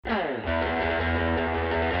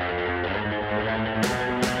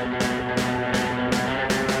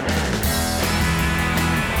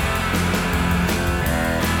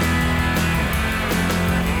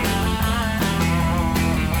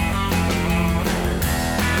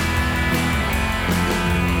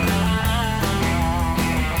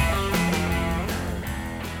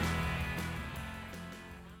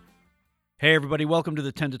Hey, everybody, welcome to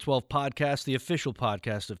the 10 to 12 podcast, the official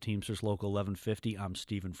podcast of Teamsters Local 1150. I'm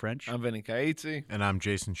Stephen French. I'm Vinny Caizzi. And I'm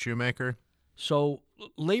Jason Shoemaker. So,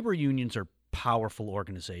 labor unions are powerful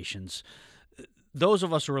organizations. Those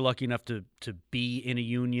of us who are lucky enough to be in a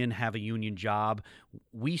union, have a union job,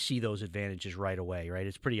 we see those advantages right away, right?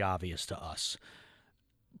 It's pretty obvious to us.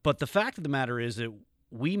 But the fact of the matter is that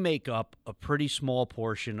we make up a pretty small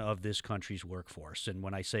portion of this country's workforce. And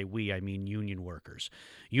when I say we, I mean union workers.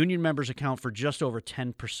 Union members account for just over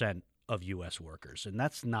 10% of U.S. workers, and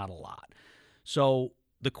that's not a lot. So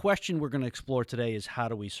the question we're going to explore today is, how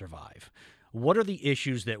do we survive? What are the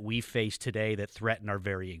issues that we face today that threaten our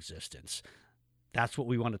very existence? That's what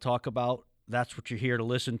we want to talk about. That's what you're here to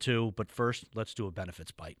listen to. But first, let's do a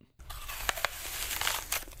benefits bite.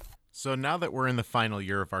 So now that we're in the final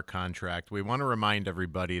year of our contract, we want to remind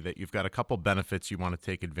everybody that you've got a couple benefits you want to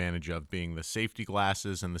take advantage of, being the safety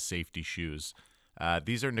glasses and the safety shoes.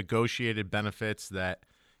 These are negotiated benefits that,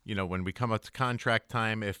 you know, when we come up to contract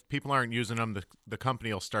time, if people aren't using them, the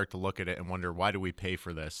company will start to look at it and wonder, why do we pay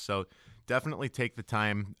for this? So definitely take the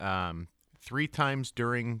time. 3 times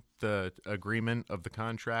during the agreement of the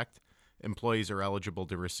contract, employees are eligible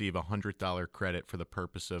to receive a $100 credit for the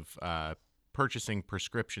purpose of purchasing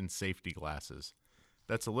prescription safety glasses.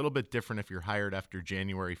 That's a little bit different if you're hired after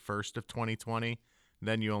January 1st of 2020.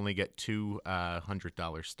 Then you only get 2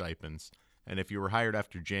 $100 stipends. And if you were hired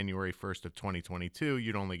after January 1st of 2022,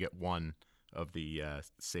 you'd only get 1 of the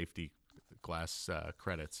safety glass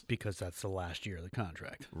credits. Because that's the last year of the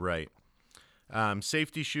contract. Right.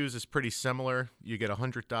 Safety shoes is pretty similar. You get a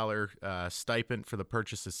 $100 stipend for the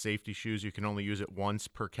purchase of safety shoes. You can only use it once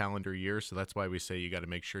per calendar year, so that's why we say you got to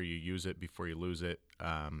make sure you use it before you lose it.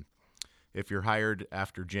 If you're hired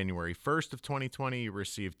after January 1st of 2020, you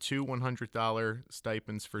receive 2 $100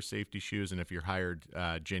 stipends for safety shoes, and if you're hired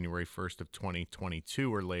January 1st of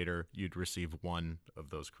 2022 or later, you'd receive 1 of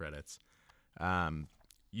those credits.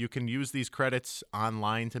 You can use these credits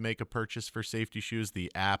online to make a purchase for safety shoes. The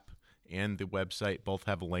app and the website both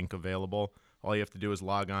have a link available. All you have to do is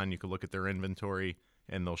log on. You can look at their inventory,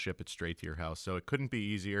 and they'll ship it straight to your house. So it couldn't be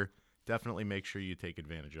easier. Definitely make sure you take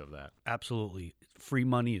advantage of that. Absolutely. Free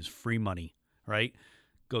money is free money, right?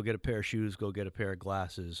 Go get a pair of shoes, go get a pair of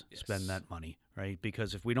glasses, Spend that money, right?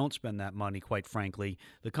 Because if we don't spend that money, quite frankly,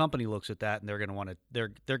 the company looks at that and they're going to want to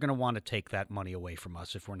they're going to want to take that money away from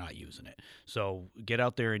us if we're not using it. So get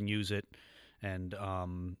out there and use it, and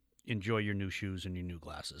enjoy your new shoes and your new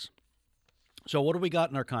glasses. So what do we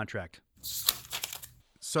got in our contract?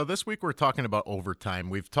 So this week we're talking about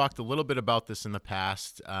overtime. We've talked a little bit about this in the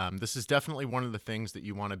past. This is definitely one of the things that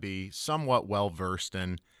you want to be somewhat well-versed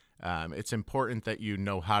in. It's important that you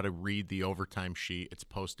know how to read the overtime sheet. It's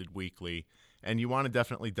posted weekly, and you want to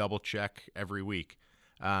definitely double-check every week.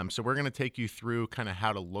 So we're going to take you through kind of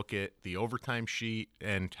how to look at the overtime sheet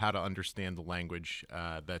and how to understand the language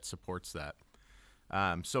that supports that.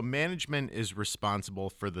 So management is responsible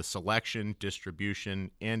for the selection,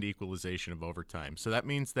 distribution, and equalization of overtime. So that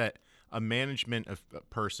means that a management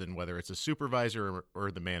person, whether it's a supervisor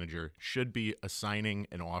or the manager, should be assigning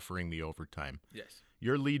and offering the overtime. Yes.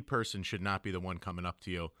 Your lead person should not be the one coming up to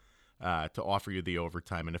you to offer you the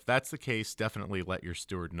overtime. And if that's the case, definitely let your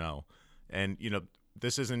steward know. And, you know,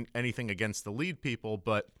 this isn't anything against the lead people,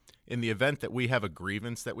 but in the event that we have a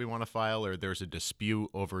grievance that we want to file, or there's a dispute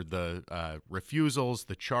over the refusals,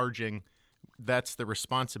 the charging, that's the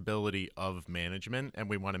responsibility of management, and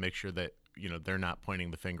we want to make sure that, you know, they're not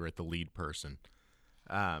pointing the finger at the lead person.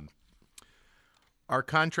 Our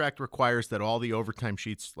contract requires that all the overtime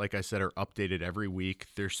sheets, like I said, are updated every week.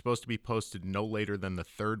 They're supposed to be posted no later than the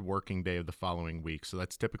 3rd working day of the following week. So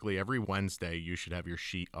that's typically every Wednesday you should have your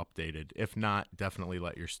sheet updated. If not, definitely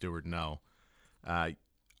let your steward know.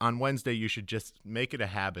 On Wednesday, you should just make it a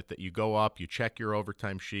habit that you go up, you check your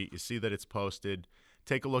overtime sheet, you see that it's posted,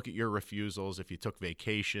 take a look at your refusals. If you took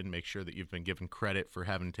vacation, make sure that you've been given credit for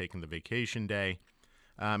having taken the vacation day.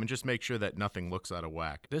 And just make sure that nothing looks out of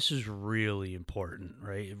whack. This is really important,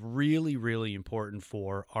 right? Really, really important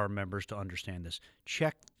for our members to understand this.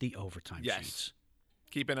 Check the overtime sheets.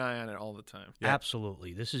 Keep an eye on it all the time. Yeah.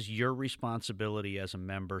 Absolutely. This is your responsibility as a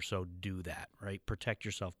member, so do that, right? Protect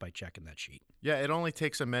yourself by checking that sheet. Yeah, it only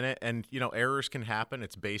takes a minute, and, you know, errors can happen.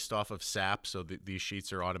 It's based off of SAP, so these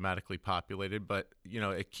sheets are automatically populated, but, you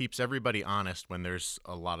know, it keeps everybody honest when there's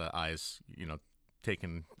a lot of eyes, you know,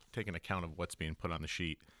 taking account of what's being put on the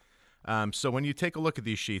sheet. So when you take a look at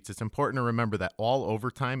these sheets, it's important to remember that all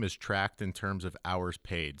overtime is tracked in terms of hours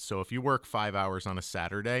paid. So if you work 5 hours on a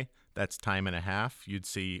Saturday, that's time and a half. You'd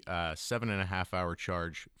see a 7.5 hour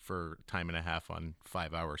charge for time and a half on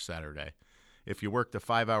 5 hour Saturday. If you worked a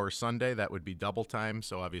 5-hour Sunday, that would be double time,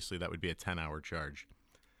 so obviously that would be a 10-hour charge.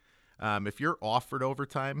 If you're offered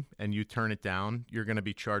overtime and you turn it down, you're going to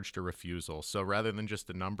be charged a refusal. So rather than just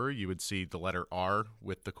a number, you would see the letter R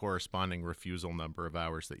with the corresponding refusal number of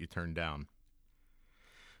hours that you turned down.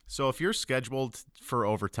 So if you're scheduled for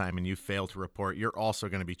overtime and you fail to report, you're also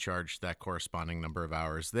going to be charged that corresponding number of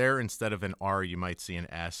hours. There, instead of an R, you might see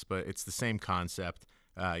an S, but it's the same concept.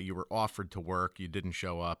 You were offered to work, you didn't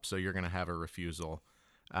show up, so you're going to have a refusal.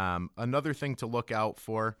 Another thing to look out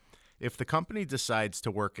for, if the company decides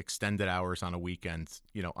to work extended hours on a weekend,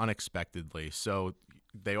 unexpectedly, so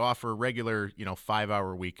they offer regular,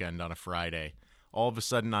 5-hour weekend on a Friday, all of a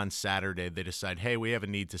sudden on Saturday they decide, hey, we have a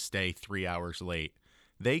need to stay 3 hours late.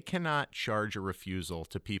 They cannot charge a refusal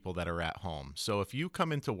to people that are at home. So if you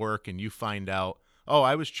come into work and you find out, oh,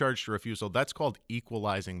 I was charged a refusal, that's called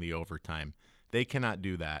equalizing the overtime. They cannot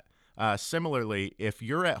do that. Similarly, if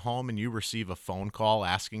you're at home and you receive a phone call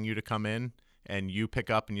asking you to come in and you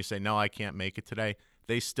pick up and you say, no, I can't make it today,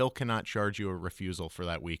 they still cannot charge you a refusal for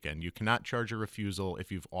that weekend. You cannot charge a refusal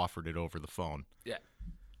if you've offered it over the phone.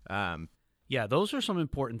 Yeah. Yeah, those are some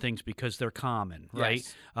important things because they're common, right?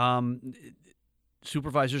 Yes.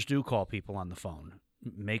 Supervisors do call people on the phone.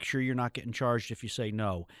 Make sure you're not getting charged if you say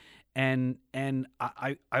no. And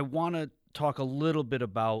I want to talk a little bit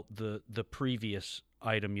about the previous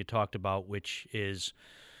item you talked about, which is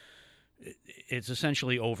it's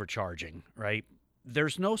essentially overcharging, right?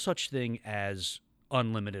 There's no such thing as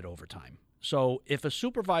unlimited overtime. So if a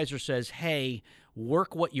supervisor says, hey,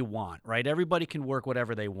 work what you want, right? Everybody can work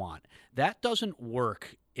whatever they want. That doesn't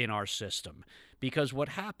work in our system because what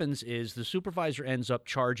happens is the supervisor ends up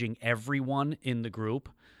charging everyone in the group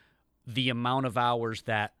the amount of hours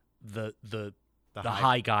that the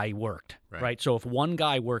high guy worked, right? So if one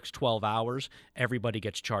guy works 12 hours, everybody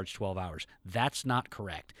gets charged 12 hours. That's not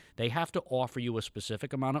correct. They have to offer you a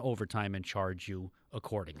specific amount of overtime and charge you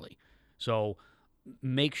accordingly. So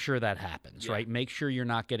make sure that happens, right? Make sure you're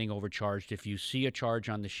not getting overcharged. If you see a charge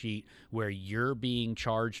on the sheet where you're being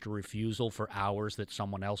charged a refusal for hours that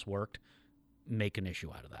someone else worked, make an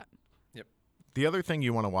issue out of that. Yep. The other thing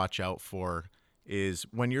you want to watch out for is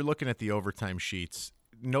when you're looking at the overtime sheets,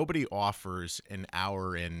 nobody offers an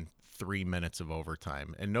hour and 3 minutes of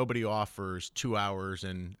overtime, and nobody offers 2 hours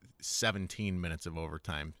and 17 minutes of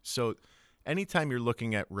overtime. So anytime you're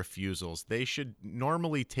looking at refusals, they should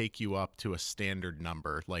normally take you up to a standard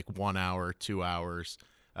number, like 1 hour, 2 hours.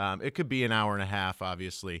 It could be an hour and a half,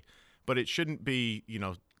 obviously, but it shouldn't be,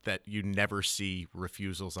 that you never see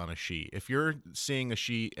refusals on a sheet. If you're seeing a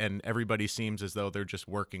sheet and everybody seems as though they're just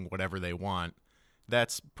working whatever they want,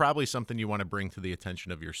 that's probably something you want to bring to the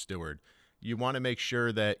attention of your steward. You want to make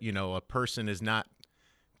sure that, a person is not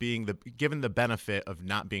being given the benefit of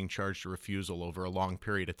not being charged a refusal over a long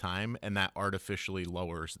period of time, and that artificially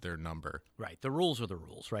lowers their number. Right. The rules are the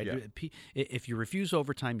rules, right? Yeah. If you refuse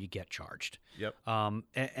overtime, you get charged. Yep.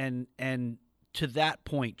 And to that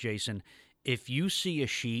point, Jason, if you see a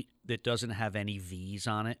sheet that doesn't have any V's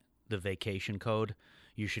on it, the vacation code,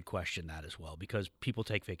 you should question that as well because people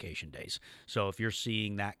take vacation days. So if you're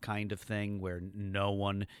seeing that kind of thing where no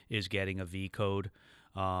one is getting a V code,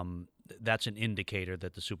 that's an indicator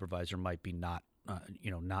that the supervisor might be not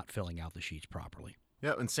filling out the sheets properly.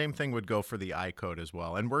 Yeah, and same thing would go for the I code as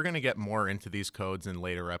well. And we're going to get more into these codes in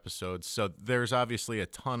later episodes. So there's obviously a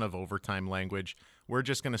ton of overtime language. We're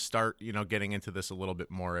just going to start, getting into this a little bit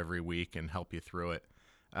more every week and help you through it.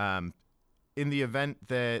 In the event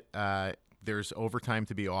that there's overtime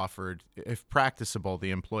to be offered, if practicable, the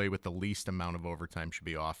employee with the least amount of overtime should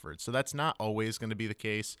be offered. So that's not always going to be the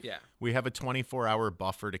case. Yeah. We have a 24-hour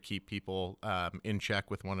buffer to keep people in check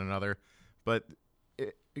with one another, but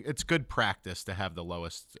it's good practice to have the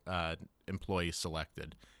lowest employee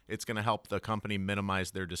selected. It's going to help the company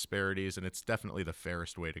minimize their disparities, and it's definitely the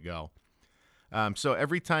fairest way to go. So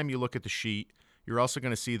every time you look at the sheet, you're also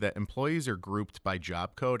going to see that employees are grouped by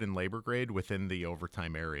job code and labor grade within the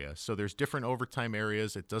overtime area. So there's different overtime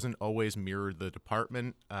areas. It doesn't always mirror the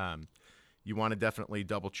department. You want to definitely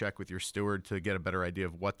double check with your steward to get a better idea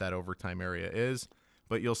of what that overtime area is.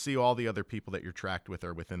 But you'll see all the other people that you're tracked with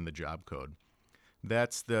are within the job code.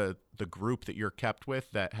 That's the group that you're kept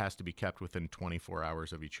with that has to be kept within 24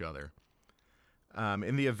 hours of each other.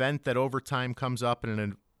 In the event that overtime comes up and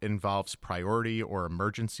it involves priority or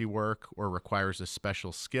emergency work or requires a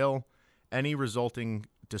special skill, any resulting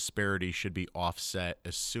disparity should be offset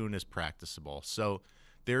as soon as practicable. So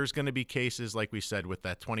there's going to be cases, like we said, with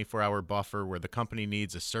that 24-hour buffer where the company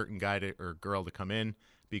needs a certain guy or girl to come in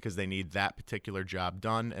because they need that particular job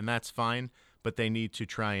done, and that's fine. but they need to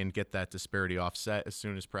try and get that disparity offset as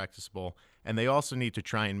soon as practicable. And they also need to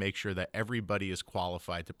try and make sure that everybody is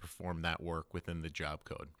qualified to perform that work within the job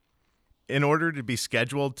code. In order to be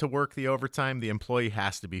scheduled to work the overtime, the employee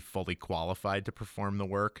has to be fully qualified to perform the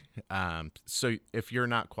work. So if you're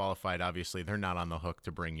not qualified, obviously they're not on the hook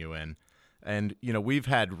to bring you in. And, we've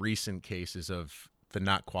had recent cases of the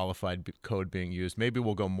not qualified code being used. Maybe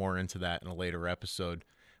we'll go more into that in a later episode.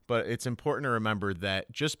 But it's important to remember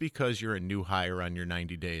that just because you're a new hire on your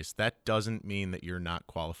 90 days, that doesn't mean that you're not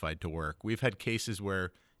qualified to work. We've had cases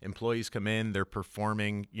where employees come in, they're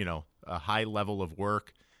performing, a high level of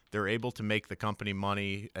work. They're able to make the company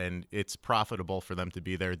money, and it's profitable for them to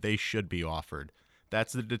be there. They should be offered.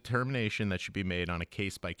 That's the determination that should be made on a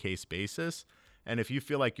case-by-case basis. And if you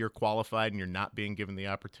feel like you're qualified and you're not being given the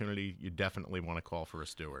opportunity, you definitely want to call for a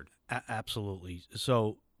steward. Absolutely.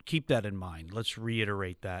 So keep that in mind. Let's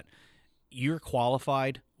reiterate that. You're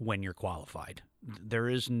qualified when you're qualified. There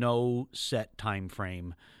is no set time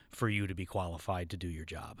frame for you to be qualified to do your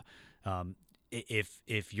job.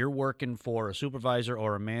 If you're working for a supervisor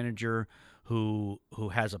or a manager who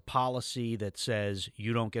has a policy that says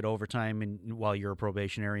you don't get overtime while you're a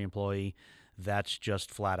probationary employee, that's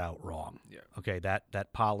just flat out wrong. Yeah. Okay,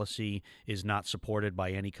 that policy is not supported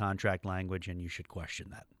by any contract language, and you should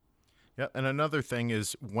question that. Yeah, and another thing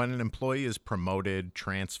is when an employee is promoted,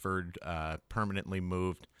 transferred, permanently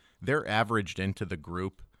moved, they're averaged into the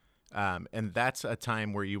group. And that's a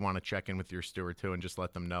time where you want to check in with your steward too and just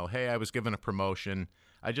let them know, hey, I was given a promotion.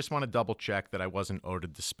 I just want to double check that I wasn't owed a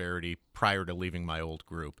disparity prior to leaving my old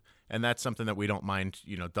group. And that's something that we don't mind,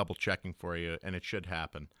 double checking for you, and it should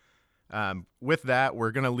happen. With that,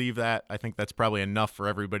 we're going to leave that. I think that's probably enough for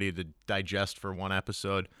everybody to digest for one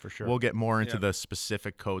episode. For sure. We'll get more into the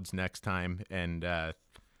specific codes next time and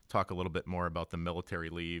talk a little bit more about the military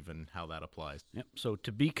leave and how that applies. Yep. So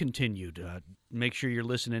to be continued. Make sure you're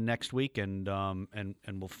listening next week, and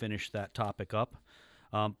we'll finish that topic up.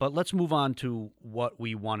 But let's move on to what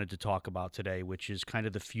we wanted to talk about today, which is kind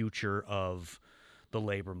of the future of the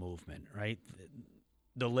labor movement, right?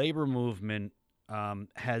 The labor movement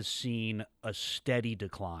has seen a steady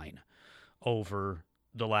decline over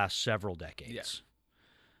the last several decades.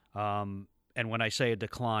 Yeah. And when I say a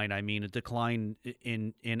decline, I mean a decline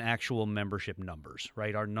in actual membership numbers,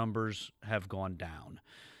 right? Our numbers have gone down.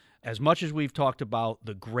 As much as we've talked about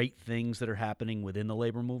the great things that are happening within the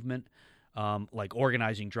labor movement, like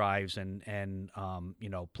organizing drives and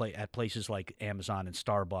at places like Amazon and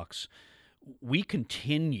Starbucks, we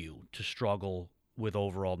continue to struggle with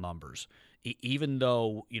overall numbers. Even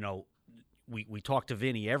though, we talk to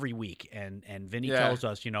Vinny every week, and Vinny tells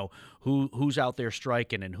us, who's out there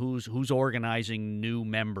striking and who's organizing new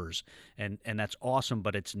members, and that's awesome,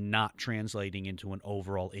 but it's not translating into an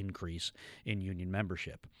overall increase in union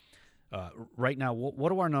membership. Right now, what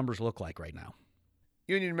do our numbers look like right now?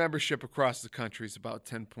 Union membership across the country is about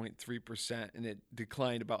 10.3%, and it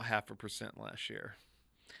declined about 0.5% last year.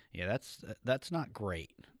 Yeah, that's not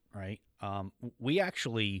great, right? We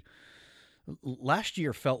actually last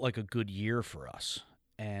year felt like a good year for us,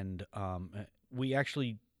 and we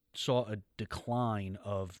actually saw a decline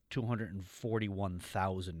of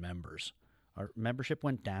 241,000 members. Our membership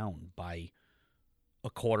went down by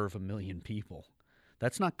 250,000 people.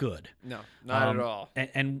 That's not good. No, not at all.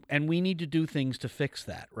 And we need to do things to fix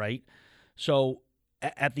that, right? So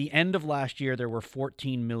at the end of last year, there were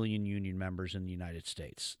 14 million union members in the United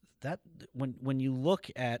States. That when you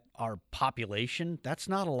look at our population, that's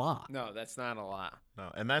not a lot. No, that's not a lot.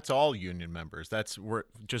 No, and that's all union members.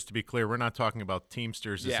 Just to be clear, we're not talking about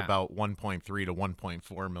Teamsters. It's about 1.3 to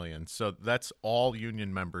 1.4 million. So that's all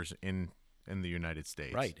union members in the United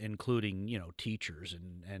States, right? Including teachers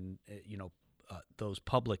and those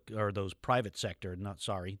public or those private sector,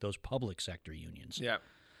 those public sector unions. Yeah.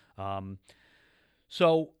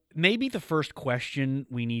 So maybe the first question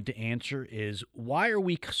we need to answer is, why are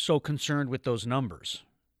we so concerned with those numbers,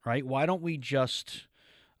 right? Why don't we just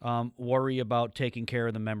worry about taking care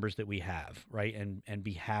of the members that we have, right, and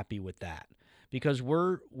be happy with that? Because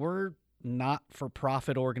we're not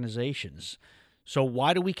for-profit organizations. So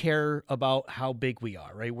why do we care about how big we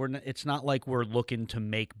are, right? It's not like we're looking to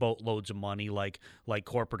make boatloads of money like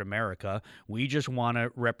corporate America. We just want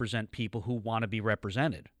to represent people who want to be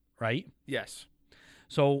represented, right? Yes.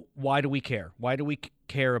 So why do we care? Why do we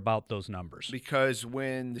care about those numbers? Because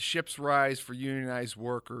when the ships rise for unionized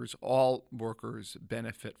workers, all workers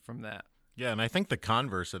benefit from that. Yeah, and I think the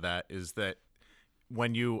converse of that is that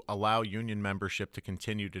when you allow union membership to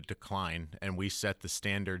continue to decline, and we set the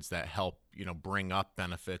standards that help, bring up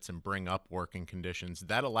benefits and bring up working conditions,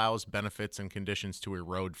 that allows benefits and conditions to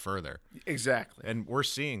erode further. Exactly. And we're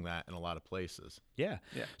seeing that in a lot of places. Yeah.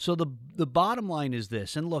 Yeah. So the bottom line is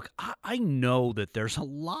this, and look, I know that there's a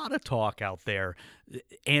lot of talk out there,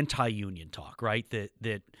 anti-union talk, right?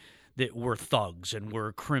 That we're thugs and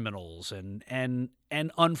we're criminals, and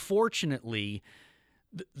unfortunately,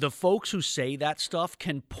 the folks who say that stuff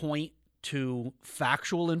can point to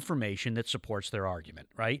factual information that supports their argument,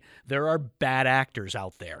 right? There are bad actors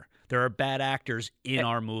out there. There are bad actors in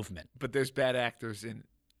our movement. But there's bad actors in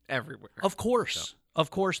everywhere. Of course.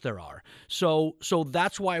 Of course there are. So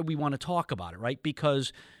that's why we want to talk about it, right?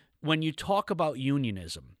 Because when you talk about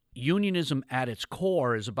unionism at its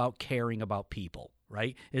core is about caring about people,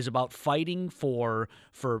 right? Is about fighting for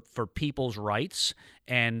people's rights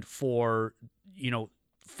and for,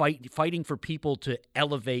 fighting for people to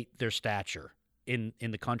elevate their stature in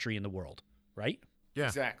the country and the world, right? Yeah,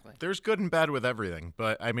 exactly. There's good and bad with everything,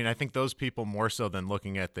 but I mean, I think those people, more so than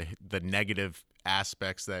looking at the negative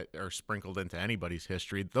aspects that are sprinkled into anybody's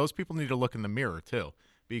history, those people need to look in the mirror too,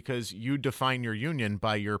 because you define your union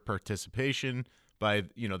by your participation, by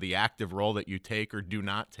the active role that you take or do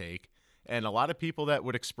not take. And a lot of people that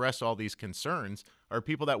would express all these concerns are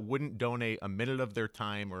people that wouldn't donate a minute of their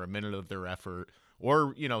time or a minute of their effort,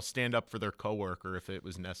 or stand up for their coworker if it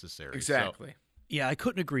was necessary. Exactly. So, yeah, I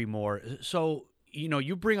couldn't agree more. So,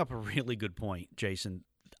 you bring up a really good point, Jason.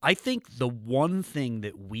 I think the one thing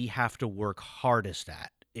that we have to work hardest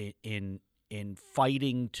at in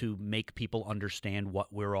fighting to make people understand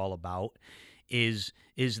what we're all about is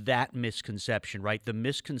that misconception, right? The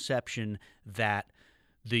misconception that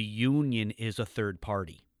the union is a third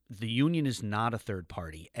party. The union is not a third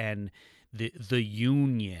party, and the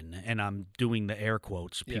union, and I'm doing the air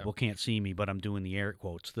quotes. People can't see me, but I'm doing the air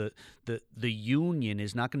quotes. The union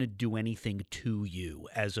is not going to do anything to you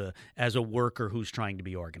as a worker who's trying to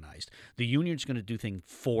be organized. The union's going to do things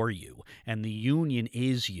for you, and the union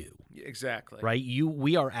is you. Exactly. Right?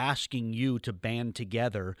 We are asking you to band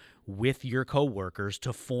together with your coworkers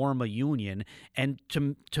to form a union and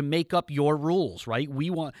to make up your rules, right? We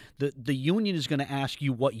want the union is going to ask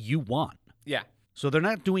you what you want. Yeah. So they're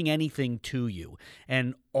not doing anything to you.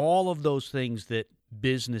 And all of those things that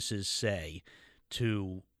businesses say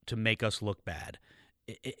to make us look bad,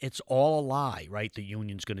 it's all a lie, right? The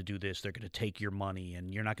union's going to do this. They're going to take your money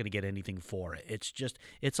and you're not going to get anything for it.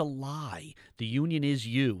 It's a lie. The union is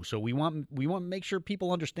you. So we want to make sure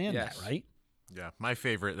people understand that, right? Yeah, my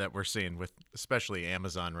favorite that we're seeing with especially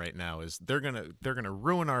Amazon right now is they're gonna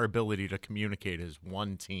ruin our ability to communicate as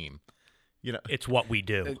one team. It's what we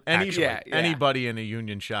do. Anybody in a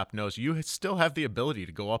union shop knows you still have the ability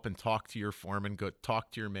to go up and talk to your foreman, go talk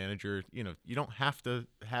to your manager. You don't have to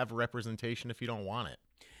have representation if you don't want it.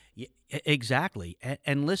 Yeah, exactly.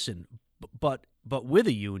 And listen, but with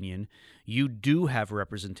a union, you do have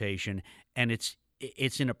representation, and it's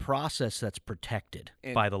in a process that's protected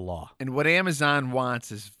by the law. And what Amazon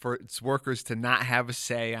wants is for its workers to not have a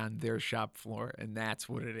say on their shop floor, and that's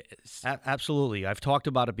what it is. Absolutely. I've talked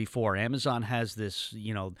about it before. Amazon has this,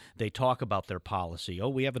 they talk about their policy. Oh,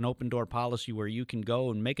 we have an open door policy where you can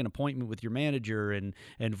go and make an appointment with your manager and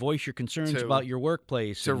voice your concerns about your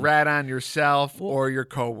workplace. To rat on yourself or your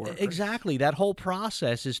coworker. Exactly. That whole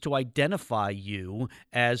process is to identify you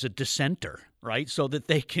as a dissenter, right? So that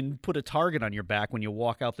they can put a target on your back when you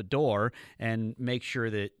walk out the door and make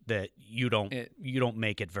sure that you don't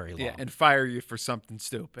make it very long. Yeah, and fire you for something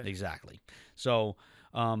stupid. Exactly. So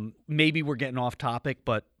maybe we're getting off topic,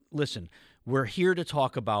 but listen, we're here to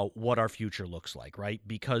talk about what our future looks like, right?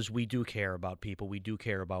 Because we do care about people, we do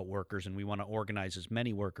care about workers, and we want to organize as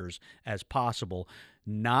many workers as possible,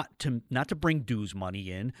 not to bring dues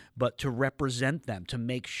money in, but to represent them, to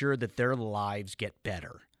make sure that their lives get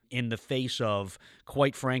better in the face of,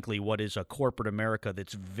 quite frankly, what is a corporate America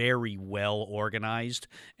that's very well organized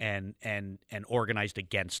and organized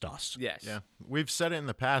against us. Yes. Yeah. We've said it in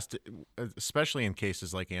the past, especially in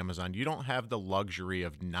cases like Amazon, you don't have the luxury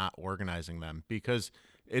of not organizing them because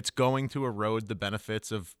it's going to erode the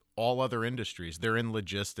benefits of all other industries. They're in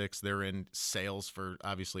logistics, they're in sales for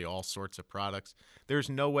obviously all sorts of products. There's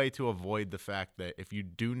no way to avoid the fact that if you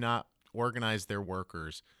do not organize their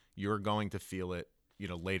workers, you're going to feel it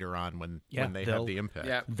later on when they have the impact.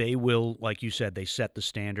 Yeah. They will, like you said, they set the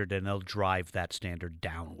standard and they'll drive that standard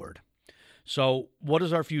downward. So what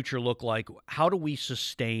does our future look like? How do we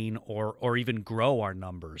sustain or even grow our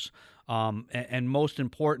numbers? And most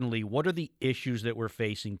importantly, what are the issues that we're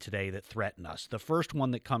facing today that threaten us? The first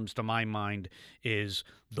one that comes to my mind is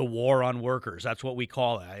the war on workers. That's what we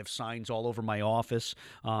call it. I have signs all over my office.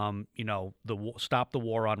 Stop the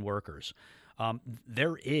war on workers.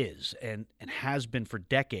 There is and has been for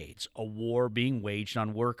decades a war being waged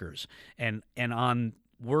on workers and on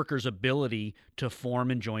workers' ability to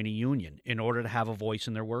form and join a union in order to have a voice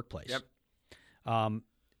in their workplace. Yep.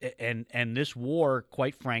 And this war,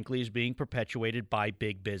 quite frankly, is being perpetuated by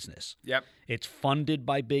big business. Yep. It's funded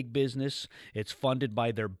by big business. It's funded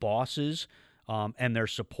by their bosses and their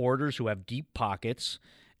supporters who have deep pockets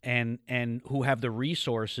and who have the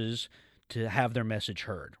resources to have their message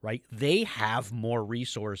heard, right? They have more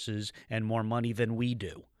resources and more money than we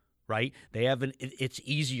do, right? It's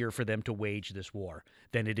easier for them to wage this war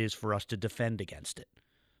than it is for us to defend against it.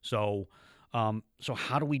 So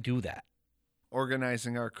how do we do that?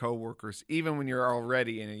 Organizing our coworkers, even when you're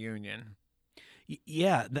already in a union.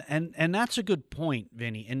 Yeah, and that's a good point,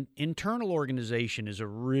 Vinny. And internal organization is a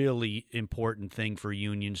really important thing for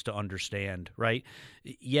unions to understand, right?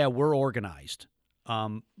 Yeah, we're organized.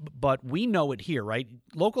 But we know it here, right?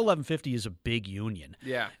 Local 1150 is a big union.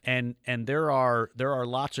 Yeah. And there are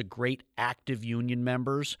lots of great active union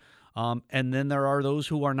members. And then there are those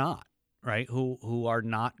who are not, right? Who are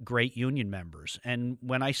not great union members. And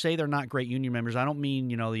when I say they're not great union members, I don't mean,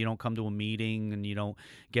 you don't come to a meeting and you don't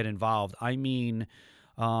get involved. I mean,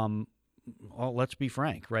 well, let's be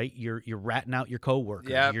frank, right? You're ratting out your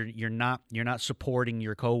coworkers. Yep. You're not supporting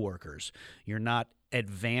your coworkers. You're not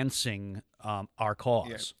advancing our cause.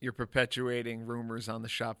 Yeah. You're perpetuating rumors on the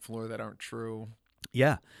shop floor that aren't true.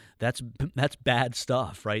 Yeah, that's bad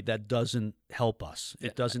stuff, right? That doesn't help us.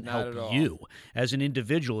 It doesn't not help at all. you as an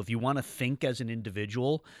individual. If you want to think as an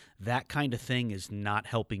individual, that kind of thing is not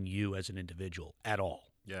helping you as an individual at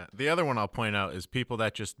all. Yeah. The other one I'll point out is people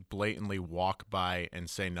that just blatantly walk by and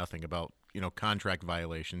say nothing about, contract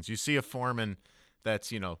violations. You see a foreman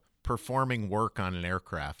that's, performing work on an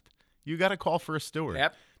aircraft. You got to call for a steward.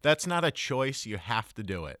 Yep. That's not a choice. You have to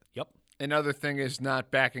do it. Yep. Another thing is not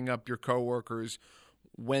backing up your coworkers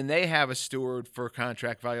when they have a steward for a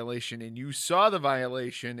contract violation and you saw the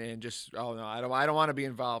violation and just, oh no, I don't want to be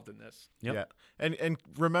involved in this. Yep. Yeah. And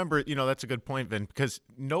remember, that's a good point, Vin, because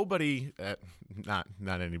nobody, not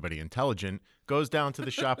anybody intelligent, goes down to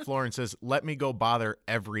the shop floor and says, let me go bother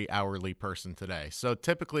every hourly person today. So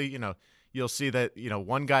typically, you'll see that,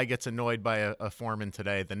 one guy gets annoyed by a foreman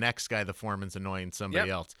today. The next guy, the foreman's annoying somebody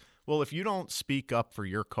Yep. else. Well, if you don't speak up for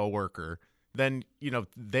your coworker, then,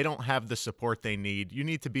 they don't have the support they need. You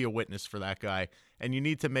need to be a witness for that guy, and you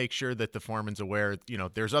need to make sure that the foreman's aware,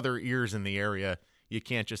 there's other ears in the area. You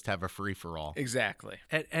can't just have a free-for-all. Exactly.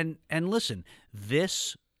 And listen,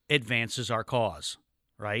 this advances our cause,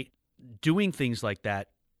 right? Doing things like that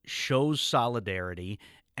shows solidarity,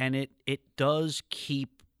 and it does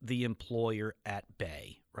keep the employer at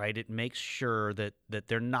bay, right? It makes sure that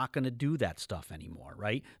they're not going to do that stuff anymore,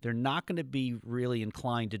 right? They're not going to be really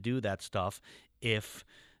inclined to do that stuff if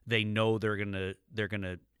they know they're going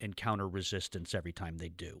to encounter resistance every time they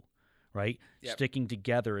do, right? Yep. Sticking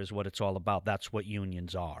together is what it's all about. That's what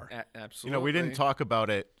unions are. Absolutely. We didn't talk about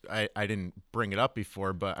it. I didn't bring it up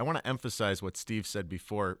before, but I want to emphasize what Steve said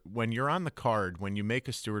before. When you're on the card, when you make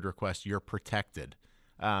a steward request, you're protected.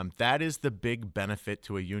 That is the big benefit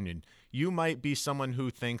to a union. You might be someone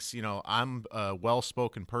who thinks, I'm a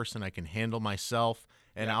well-spoken person, I can handle myself,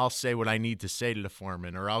 and I'll say what I need to say to the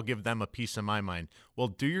foreman, or I'll give them a piece of my mind. Well,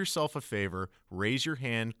 do yourself a favor, raise your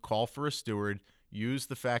hand, call for a steward, use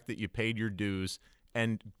the fact that you paid your dues,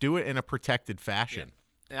 and do it in a protected fashion.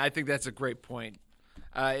 And I think that's a great point.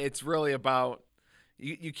 It's really about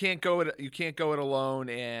you can't go it alone,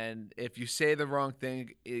 and if you say the wrong thing,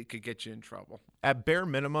 it could get you in trouble. At bare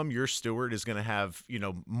minimum, your steward is going to have,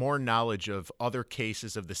 more knowledge of other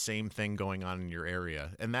cases of the same thing going on in your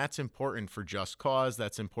area. And that's important for just cause.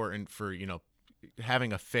 That's important for,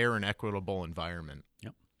 having a fair and equitable environment.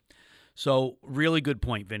 Yep. So really good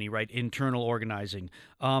point, Vinny, right? Internal organizing.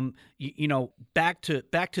 Back to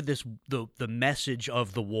this, the message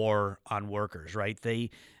of the war on workers, right? The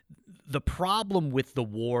problem with the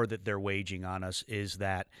war that they're waging on us is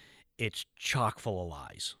that it's chock full of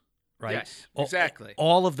lies, right? Yes, exactly.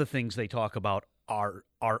 All of the things they talk about are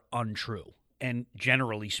untrue. And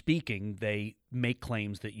generally speaking, they make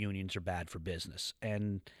claims that unions are bad for business.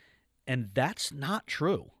 And that's not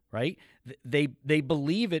true, right? They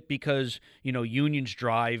believe it because, unions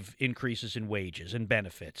drive increases in wages and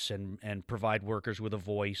benefits and provide workers with a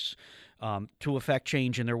voice to affect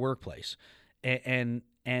change in their workplace. And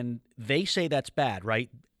they say that's bad, right?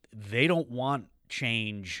 They don't want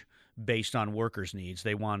change based on workers' needs.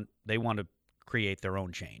 They want to create their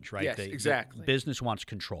own change, right? Yes, exactly. Business wants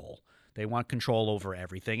control. They want control over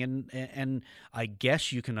everything, and I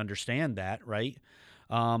guess you can understand that, right?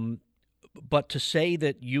 But to say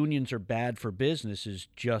that unions are bad for business is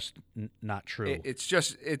just not true. It's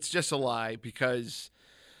just a lie, because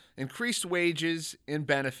increased wages and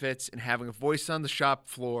benefits and having a voice on the shop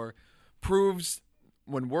floor proves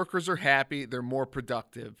when workers are happy, they're more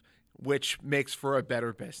productive, which makes for a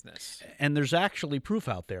better business. And there's actually proof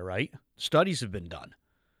out there, right? Studies have been done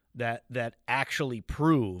that actually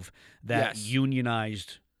prove that Yes.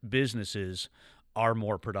 unionized businesses are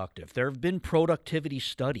more productive. There have been productivity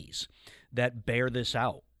studies that bear this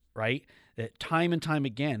out, right? That time and time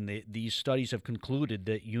again, these studies have concluded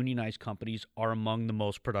that unionized companies are among the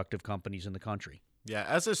most productive companies in the country. Yeah,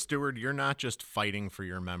 as a steward, you're not just fighting for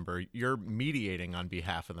your member, you're mediating on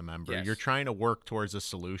behalf of the member. Yes. You're trying to work towards a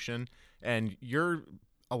solution, and you're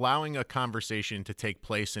allowing a conversation to take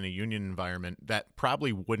place in a union environment that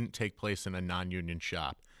probably wouldn't take place in a non-union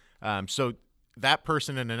shop. So that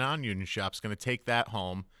person in a non-union shop is going to take that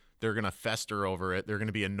home. They're going to fester over it. They're going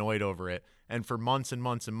to be annoyed over it. And for months and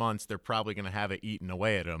months and months, they're probably going to have it eaten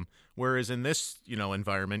away at them. Whereas in this,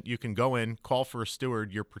 environment, you can go in, call for a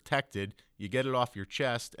steward, you're protected, you get it off your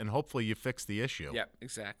chest, and hopefully you fix the issue. Yep,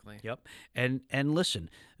 exactly. Yep. And listen,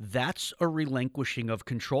 that's a relinquishing of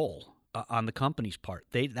control on the company's part.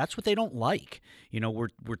 That's what they don't like.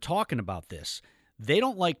 We're talking about this. They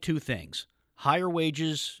don't like two things: higher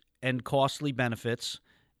wages and costly benefits,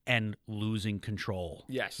 and losing control.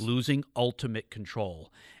 Yes. Losing ultimate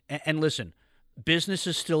control. And listen,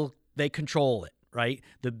 businesses still, they control it, right?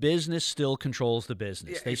 The business still controls the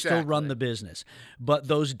business. Yeah, they still run exactly. the business. But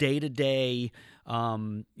those day-to-day,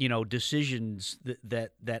 decisions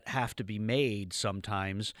that have to be made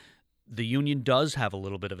sometimes, the union does have a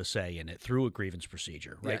little bit of a say in it through a grievance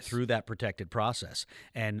procedure, right? Yes. Through that protected process.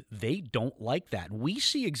 And they don't like that. We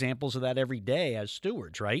see examples of that every day as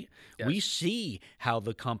stewards, right? Yes. We see how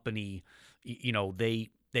the company, they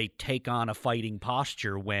take on a fighting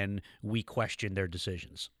posture when we question their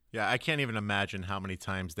decisions. Yeah, I can't even imagine how many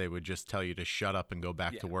times they would just tell you to shut up and go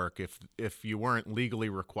back to work if you weren't legally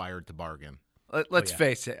required to bargain. Let's yeah.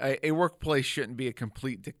 face it, a workplace shouldn't be a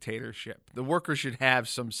complete dictatorship. The workers should have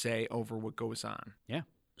some say over what goes on. Yeah.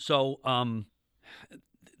 So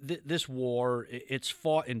this war, it's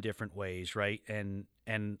fought in different ways, right?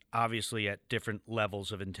 And obviously at different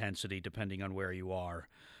levels of intensity depending on where you are.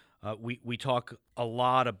 We talk a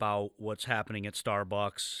lot about what's happening at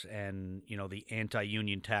Starbucks and, the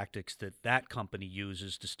anti-union tactics that company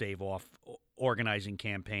uses to stave off organizing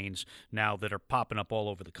campaigns now that are popping up all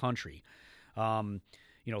over the country.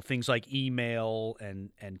 Things like email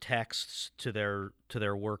and texts to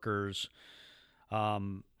their workers,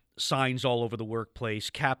 signs all over the workplace,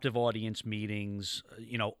 captive audience meetings,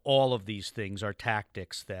 all of these things are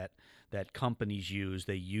tactics that companies use.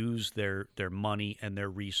 They use their money and their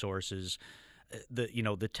resources.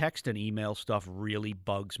 The text and email stuff really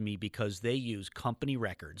bugs me because they use company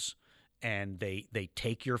records and they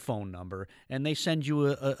take your phone number and they send you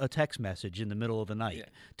a text message in the middle of the night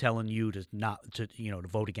telling you to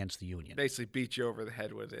vote against the union. Basically beat you over the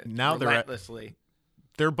head with it Now relentlessly.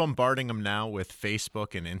 They're bombarding them now with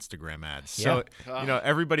Facebook and Instagram ads. Yeah. So,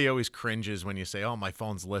 everybody always cringes when you say, oh, my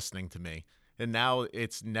phone's listening to me. And now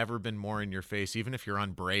it's never been more in your face, even if you're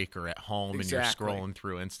on break or at home Exactly. and you're scrolling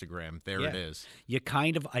through Instagram. There it is. You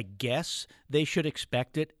kind of, I guess, they should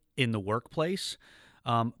expect it in the workplace.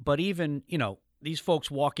 But even, these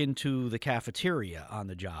folks walk into the cafeteria on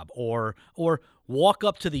the job or walk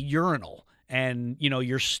up to the urinal and,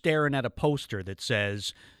 you're staring at a poster that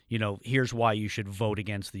says, here's why you should vote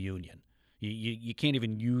against the union. You can't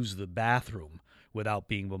even use the bathroom without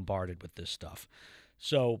being bombarded with this stuff.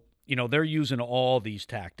 So, they're using all these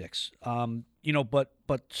tactics.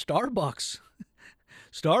 But Starbucks,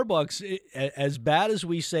 as bad as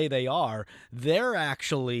we say they are, they're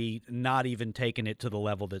actually not even taking it to the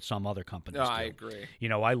level that some other companies No, do. I agree.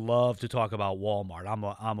 I love to talk about Walmart.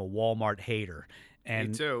 I'm a Walmart hater. And,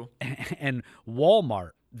 Me too. And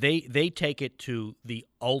Walmart, they take it to the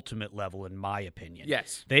ultimate level, in my opinion.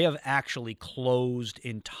 Yes. They have actually closed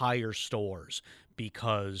entire stores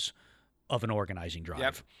because of an organizing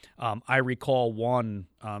drive. Yep. I recall one,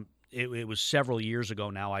 it was several years ago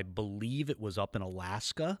now, I believe it was up in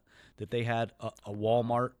Alaska, that they had a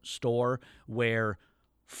Walmart store where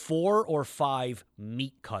 4 or 5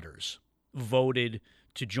 meat cutters voted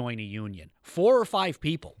to join a union. 4 or 5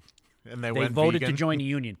 people. And they They went voted vegan. to join a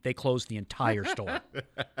union. They closed the entire store.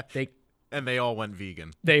 And they all went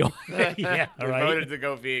vegan. They They right. voted to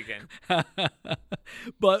go vegan.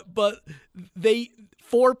 But they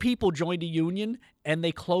 4 people joined a union and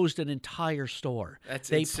they closed an entire store. That's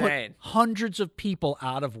they insane. Put hundreds of people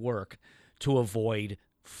out of work to avoid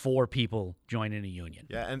 4 people joining a union.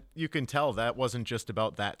 Yeah, and you can tell that wasn't just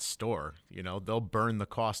about that store. They'll burn the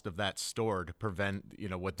cost of that store to prevent,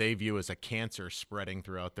 what they view as a cancer spreading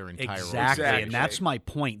throughout their entire Exactly. organization. And that's my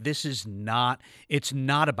point. It's not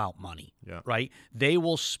about money, right? They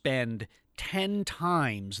will spend 10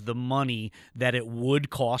 times the money that it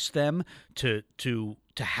would cost them to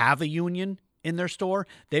have a union in their store.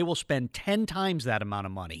 They will spend 10 times that amount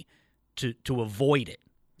of money to avoid it.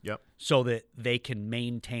 Yep. So that they can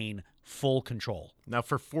maintain full control. Now,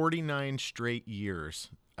 for 49 straight years,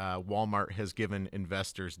 Walmart has given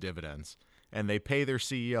investors dividends, and they pay their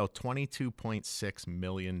CEO $22.6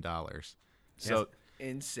 million. So That's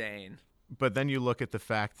insane. But then you look at the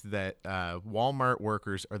fact that Walmart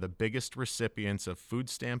workers are the biggest recipients of food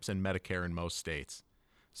stamps and Medicare in most states.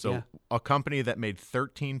 So a company that made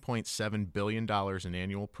 $13.7 billion in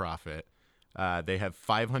annual profit, they have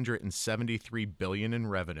 $573 billion in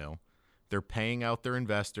revenue. They're paying out their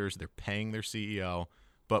investors. They're paying their CEO,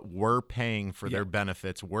 but we're paying for their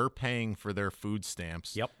benefits. We're paying for their food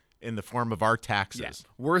stamps in the form of our taxes.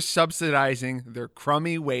 Yeah. We're subsidizing their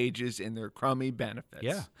crummy wages and their crummy benefits.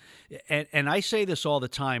 Yeah. And I say this all the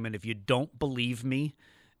time, and if you don't believe me,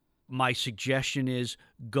 my suggestion is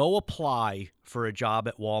go apply for a job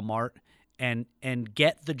at Walmart and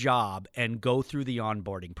get the job and go through the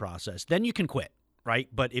onboarding process. Then you can quit, right?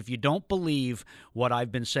 But if you don't believe what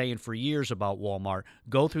I've been saying for years about Walmart,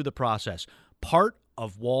 go through the process. Part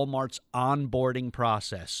of Walmart's onboarding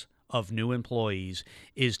process of new employees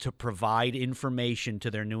is to provide information to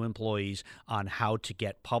their new employees on how to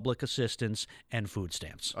get public assistance and food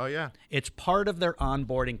stamps. Oh, yeah. It's part of their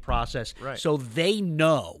onboarding process. Right. So they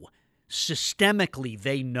know, systemically,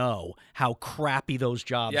 they know how crappy those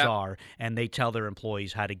jobs are, and they tell their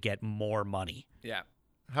employees how to get more money. Yeah.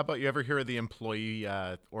 How about you ever hear of the employee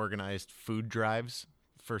organized food drives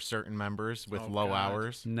for certain members with low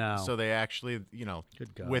hours? No. So they actually,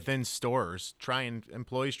 Good God. within stores,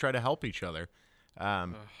 employees try to help each other.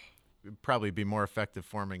 It'd probably be more effective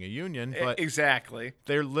forming a union, but exactly.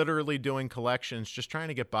 they're literally doing collections, just trying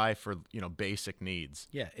to get by for, basic needs.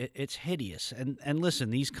 Yeah, it's hideous. And listen,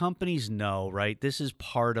 these companies know, right? This is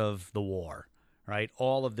part of the war, right?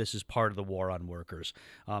 All of this is part of the war on workers.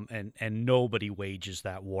 And nobody wages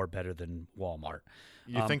that war better than Walmart.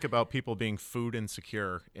 You think about people being food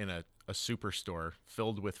insecure in a superstore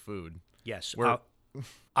filled with food. Yes. Where-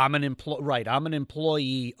 I'm an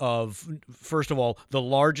employee of, first of all, the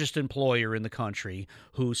largest employer in the country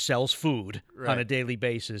who sells food on a daily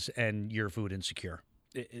basis, and you're food insecure.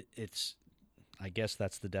 It's, I guess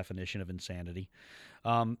that's the definition of insanity.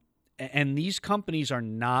 And these companies are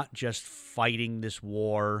not just fighting this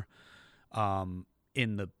war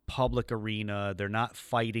in the public arena. They're not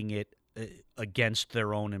fighting it against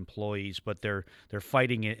their own employees, but they're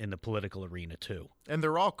fighting it in the political arena too. And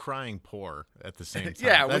they're all crying poor at the same time.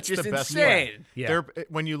 Yeah, That's which is the best insane. Yeah.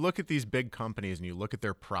 When you look at these big companies and you look at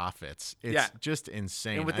their profits, it's just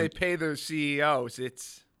insane. And what they pay their CEOs,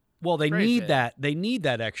 it's Well, they crazy. need that. They need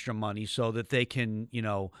that extra money so that they can,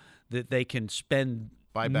 spend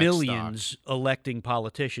Buy back millions electing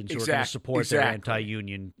politicians who are going to support their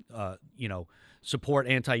anti-union, support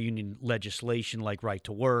anti-union legislation like right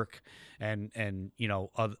to work and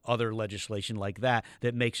other legislation like that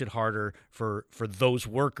makes it harder for those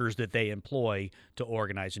workers that they employ to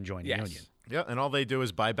organize and join a union. Yeah, and all they do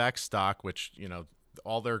is buy back stock, which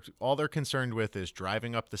all they're concerned with is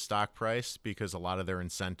driving up the stock price because a lot of their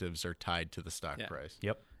incentives are tied to the stock price.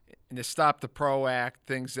 Yep. and to stop the PRO Act,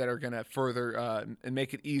 things that are going to further and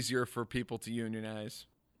make it easier for people to unionize.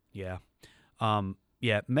 Yeah.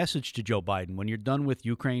 Message to Joe Biden. When you're done with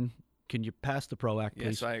Ukraine, can you pass the PRO Act,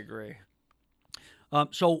 please? Yes, I agree.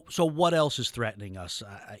 So what else is threatening us?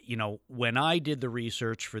 When I did the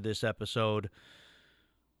research for this episode,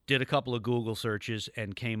 did a couple of Google searches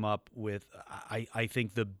and came up with, I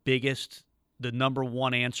think the number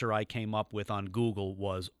one answer I came up with on Google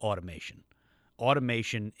was automation.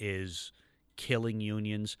 Automation is killing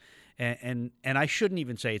unions, and I shouldn't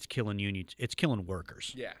even say it's killing unions. It's killing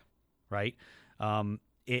workers. Yeah. Right?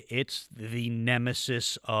 It's the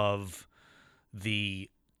nemesis of the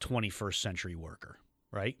 21st century worker,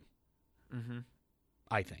 right? Mm-hmm.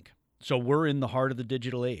 I think. So we're in the heart of the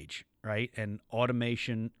digital age, right? And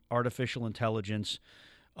automation, artificial intelligence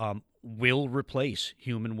will replace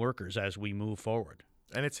human workers as we move forward.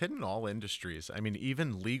 And it's hidden all industries. I mean,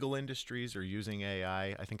 even legal industries are using AI.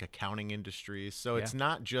 I think accounting industries. So it's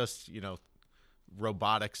not just,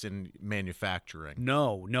 robotics in manufacturing.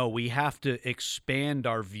 No, we have to expand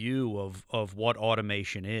our view of what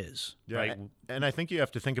automation is. Right? And I think you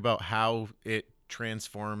have to think about how it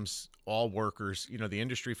transforms all workers, the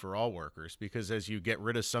industry for all workers, because as you get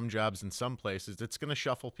rid of some jobs in some places, it's going to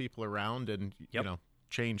shuffle people around and,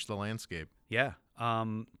 change the landscape. Yeah.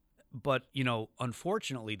 But,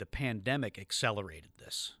 unfortunately, the pandemic accelerated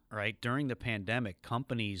this, right? During the pandemic,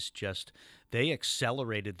 companies they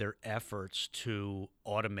accelerated their efforts to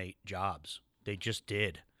automate jobs. They just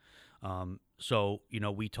did. So,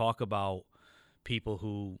 we talk about people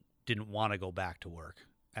who didn't want to go back to work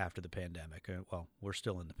after the pandemic. Well, we're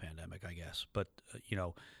still in the pandemic, I guess. But,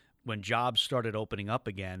 when jobs started opening up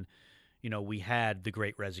again, we had the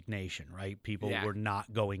Great Resignation, right? People were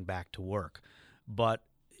not going back to work. But,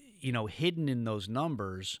 hidden in those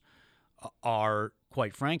numbers are,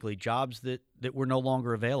 quite frankly, jobs that were no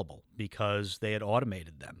longer available because they had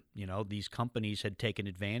automated them. These companies had taken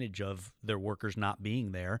advantage of their workers not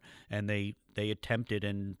being there, and they attempted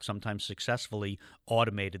and sometimes successfully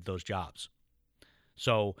automated those jobs.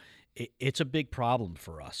 So it's a big problem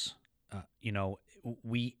for us.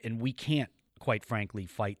 We can't, quite frankly,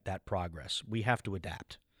 fight that progress. We have to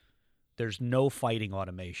adapt. There's no fighting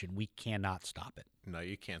automation. We cannot stop it. No,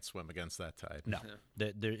 you can't swim against that tide. No,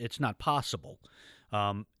 it's not possible.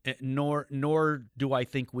 Nor do I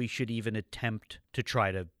think we should even attempt to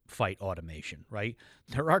try to fight automation, right?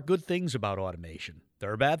 There are good things about automation.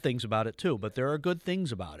 There are bad things about it too, but there are good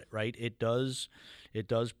things about it, right? It does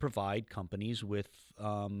provide companies with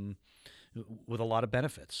a lot of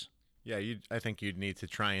benefits. Yeah, I think you'd need to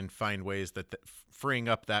try and find ways that freeing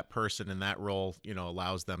up that person in that role,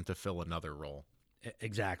 allows them to fill another role.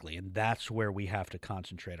 Exactly, and that's where we have to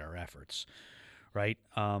concentrate our efforts, right?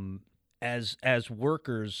 As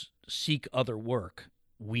workers seek other work,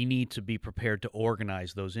 we need to be prepared to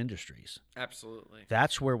organize those industries. Absolutely.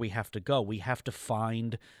 That's where we have to go. We have to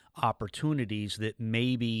find opportunities that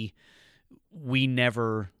maybe we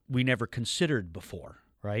never considered before,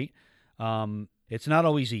 right? It's not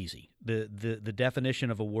always easy. The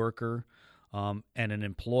definition of a worker and an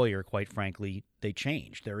employer, quite frankly, they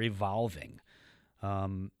change. They're evolving.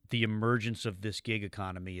 The emergence of this gig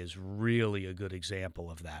economy is really a good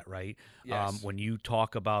example of that, right? Yes. When you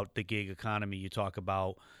talk about the gig economy, you talk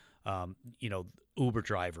about, Uber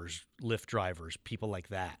drivers, Lyft drivers, people like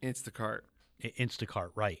that. Instacart,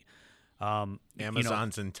 right.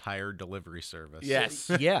 Amazon's entire delivery service.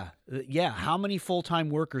 Yes. Yeah. How many full-time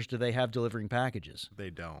workers do they have delivering packages? They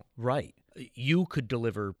don't. Right. You could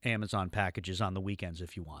deliver Amazon packages on the weekends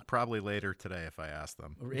if you want. Probably later today if I ask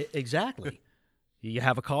them. Exactly. You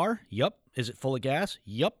have a car? Yep. Is it full of gas?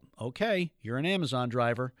 Yep. Okay. You're an Amazon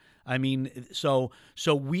driver. I mean, so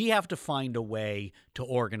we have to find a way to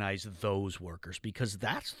organize those workers because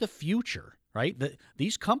that's the future, right?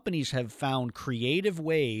 These companies have found creative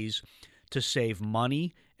ways to save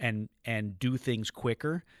money and do things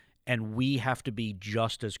quicker, and we have to be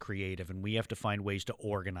just as creative, and we have to find ways to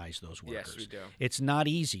organize those workers. Yes, we do. It's not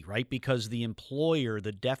easy, right? Because the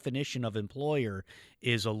definition of employer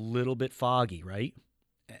is a little bit foggy, right?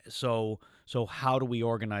 So how do we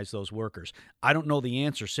organize those workers? I don't know the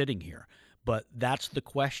answer sitting here, but that's the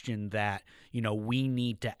question that, we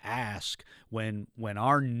need to ask when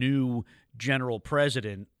our new general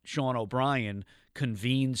president, Sean O'Brien,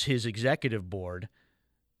 convenes his executive board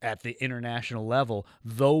at the international level.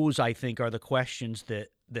 Those, I think, are the questions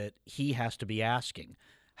that he has to be asking.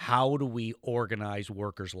 How do we organize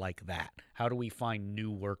workers like that? How do we find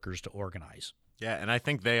new workers to organize? Yeah, and I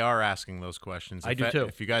think they are asking those questions. I do too.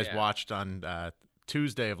 If you guys watched on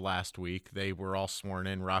Tuesday of last week, they were all sworn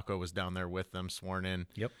in. Rocco was down there with them, sworn in.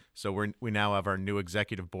 Yep. So we now have our new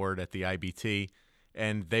executive board at the IBT,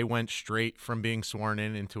 and they went straight from being sworn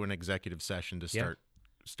in into an executive session to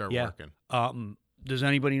start working. Does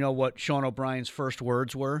anybody know what Sean O'Brien's first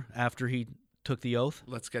words were after he took the oath?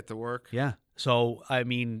 Let's get to work. Yeah. So I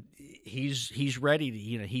mean, he's ready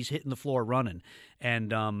to, he's hitting the floor running,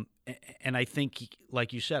 and I think,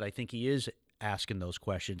 like you said, I think he is asking those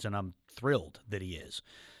questions, and I'm thrilled that he is,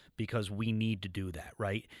 because we need to do that,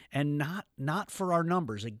 right? And not for our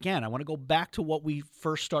numbers. Again, I want to go back to what we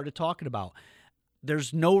first started talking about.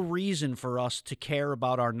 There's no reason for us to care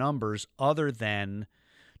about our numbers other than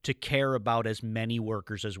to care about as many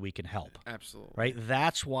workers as we can help. Absolutely. Right?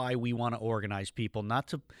 That's why we want to organize people, not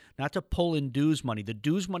to pull in dues money. The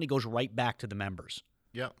dues money goes right back to the members.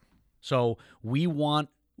 Yep. So we want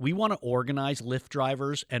to organize Lyft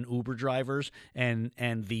drivers and Uber drivers and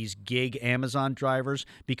these gig Amazon drivers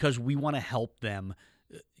because we want to help them,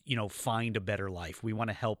 find a better life. We want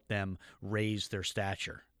to help them raise their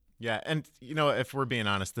stature. Yeah, and if we're being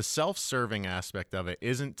honest, the self-serving aspect of it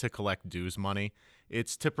isn't to collect dues money.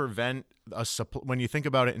 It's to prevent when you think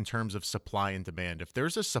about it in terms of supply and demand. If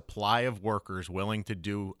there's a supply of workers willing to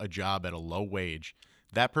do a job at a low wage,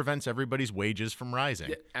 that prevents everybody's wages from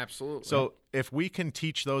rising. Yeah, absolutely. So if we can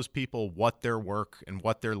teach those people what their work and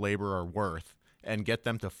what their labor are worth and get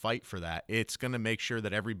them to fight for that, it's going to make sure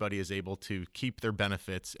that everybody is able to keep their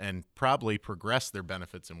benefits and probably progress their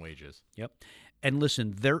benefits and wages. Yep. And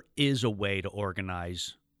listen, there is a way to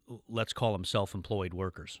organize, let's call them self-employed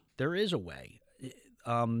workers. There is a way.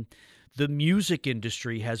 The music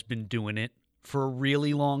industry has been doing it for a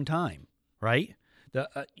really long time, right?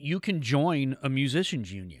 You can join a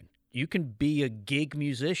musicians union. You can be a gig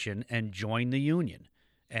musician and join the union,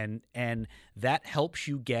 and that helps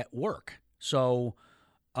you get work. So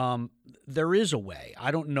there is a way. I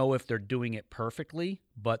don't know if they're doing it perfectly,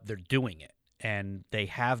 but they're doing it, and they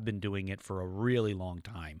have been doing it for a really long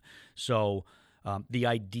time. So the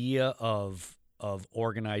idea of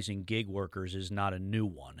organizing gig workers is not a new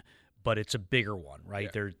one, but it's a bigger one, right?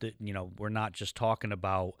 Yeah. We're not just talking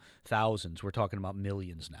about thousands; we're talking about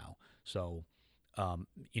millions now. So,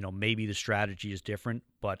 maybe the strategy is different,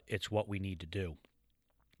 but it's what we need to do.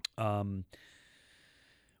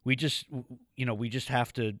 We just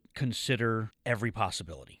have to consider every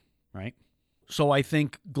possibility, right? So I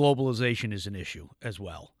think globalization is an issue as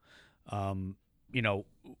well.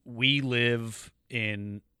 We live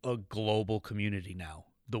in a global community now.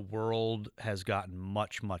 The world has gotten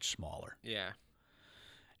much, much smaller. Yeah.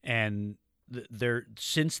 And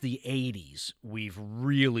since the 80s, we've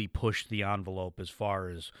really pushed the envelope as far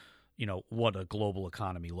as, what a global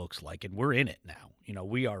economy looks like. And we're in it now.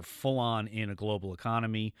 We are full on in a global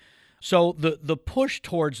economy. So the push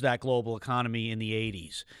towards that global economy in the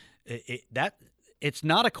 80s, it's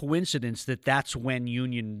not a coincidence that that's when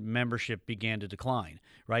union membership began to decline,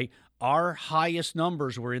 right? Our highest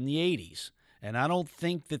numbers were in the 80s, and I don't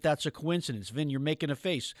think that that's a coincidence. Vin, you're making a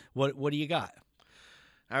face. What do you got?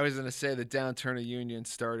 I was going to say the downturn of unions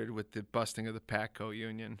started with the busting of the PATCO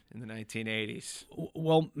union in the 1980s.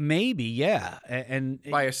 Well, maybe, yeah, and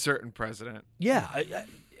by a certain president. Yeah,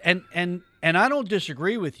 and I don't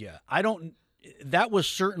disagree with you. That was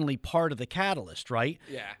certainly part of the catalyst, right?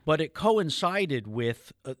 Yeah. But it coincided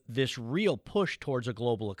with this real push towards a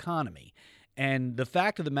global economy. And the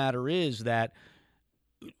fact of the matter is that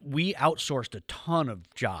we outsourced a ton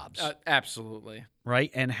of jobs. Absolutely.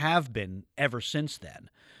 Right? And have been ever since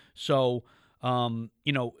then. So,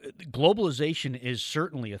 globalization is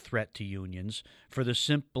certainly a threat to unions for the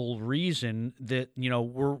simple reason that,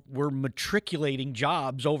 we're matriculating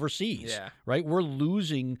jobs overseas. Yeah. Right? We're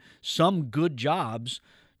losing some good jobs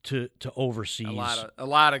to overseas. A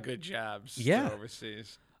lot of good jobs to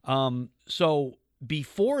overseas. So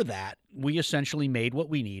before that, we essentially made what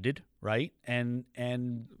we needed, right?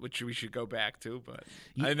 And which we should go back to, but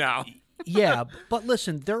I know. Yeah, but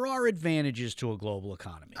listen, there are advantages to a global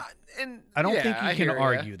economy. And I don't think you can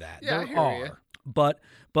argue that. Yeah, there are. But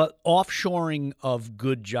offshoring of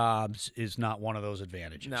good jobs is not one of those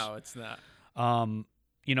advantages. No, it's not.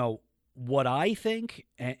 What I think,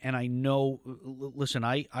 and I know, listen,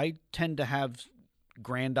 I tend to have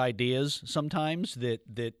grand ideas sometimes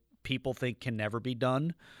that people think can never be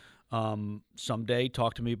done. Someday,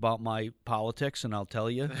 talk to me about my politics, and I'll tell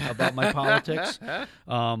you about my politics.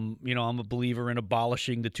 I'm a believer in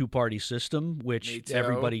abolishing the two-party system, which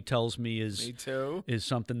everybody tells me is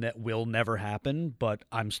something that will never happen, but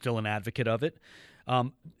I'm still an advocate of it.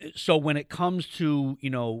 So when it comes to,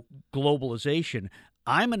 globalization,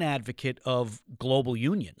 I'm an advocate of global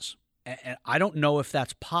unions. And I don't know if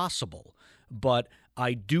that's possible, but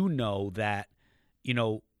I do know that,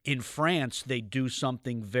 in France, they do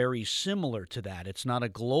something very similar to that. It's not a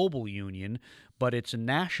global union, but it's a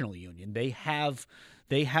national union. They have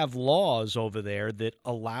laws over there that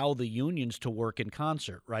allow the unions to work in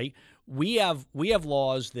concert, right? We have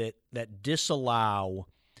laws that disallow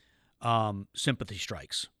sympathy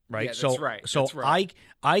strikes, right? Yeah, that's right. So that's right.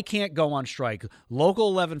 I can't go on strike.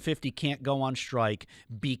 Local 1150 can't go on strike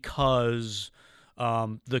because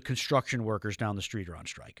the construction workers down the street are on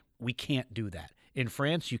strike. We can't do that. In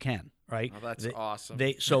France, you can, right? Oh, that's awesome.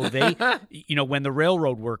 They when the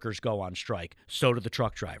railroad workers go on strike, so do the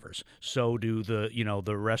truck drivers, so do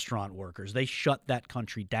the restaurant workers. They shut that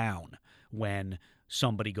country down when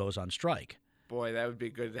somebody goes on strike. Boy, that would be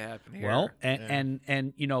good to happen here. Well, and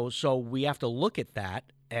so we have to look at that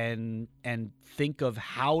and think of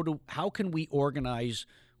how can we organize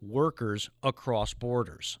workers across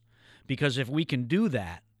borders, because if we can do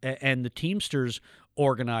that, and the Teamsters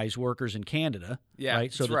organize workers in Canada, Yeah,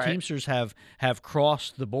 right? So that's the right. Teamsters have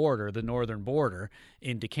crossed the border, the northern border,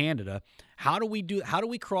 into Canada. How do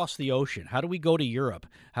we cross the ocean? How do we go to Europe?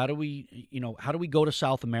 How do we go to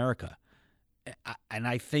South America? And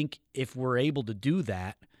I think if we're able to do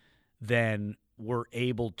that, then we're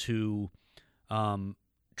able to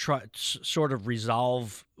sort of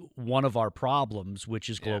resolve one of our problems, which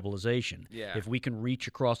is globalization. Yeah. If we can reach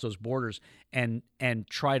across those borders and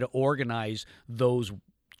try to organize those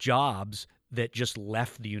jobs that just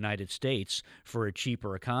left the United States for a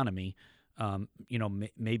cheaper economy,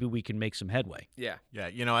 maybe we can make some headway. Yeah.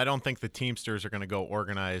 Yeah, I don't think the Teamsters are going to go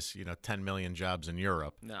organize, 10 million jobs in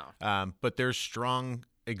Europe. No. But there's strong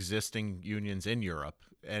existing unions in Europe,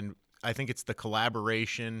 and I think it's the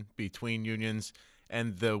collaboration between unions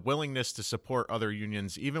and the willingness to support other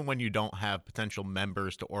unions, even when you don't have potential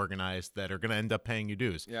members to organize that are going to end up paying you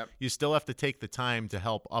dues. Yep. You still have to take the time to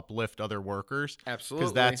help uplift other workers. Absolutely.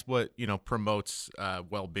 Because that's what, promotes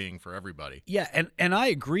well-being for everybody. Yeah, and I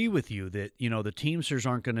agree with you that the Teamsters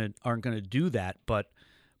aren't gonna do that, but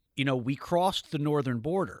we crossed the northern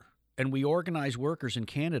border and we organize workers in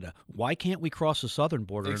Canada. Why can't we cross the southern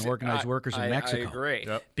border and organize workers in Mexico? I agree.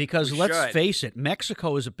 Yep. Because We let's should. face it,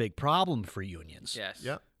 Mexico is a big problem for unions. Yes.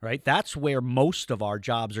 Yeah. Right? That's where most of our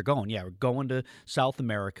jobs are going. Yeah, we're going to South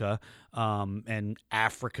America and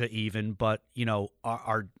Africa even, but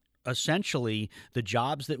our essentially the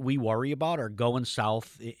jobs that we worry about are going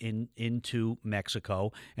south into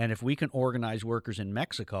Mexico. And if we can organize workers in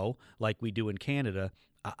Mexico like we do in Canada,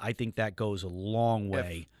 I think that goes a long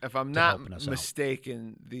way. If I'm to helping not us out.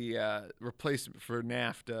 mistaken, the replacement for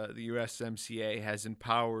NAFTA, the USMCA, has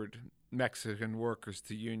empowered Mexican workers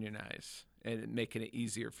to unionize and making it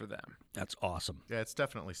easier for them. That's awesome. Yeah, it's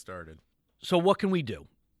definitely started. So what can we do?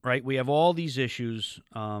 Right? We have all these issues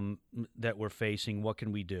that we're facing. What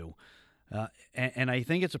can we do? And I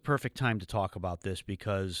think it's a perfect time to talk about this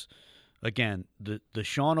because, again, the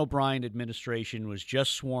Sean O'Brien administration was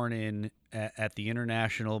just sworn in at the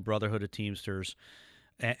International Brotherhood of Teamsters,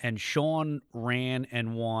 and Sean ran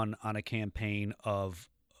and won on a campaign of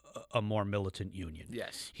a more militant union.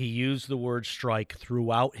 Yes. He used the word strike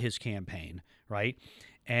throughout his campaign, right?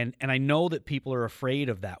 And I know that people are afraid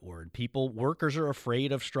of that word. Workers are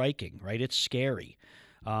afraid of striking, right? It's scary.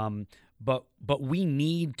 But we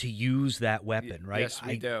need to use that weapon, right? Yes,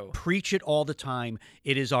 we do. Preach it all the time.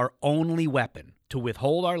 It is our only weapon. To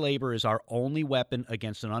withhold our labor is our only weapon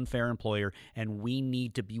against an unfair employer, and we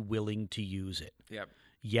need to be willing to use it. Yep.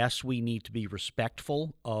 Yes, we need to be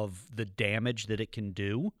respectful of the damage that it can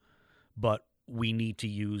do, but we need to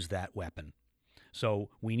use that weapon. So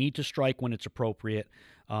we need to strike when it's appropriate.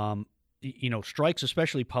 Strikes,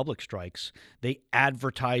 especially public strikes, they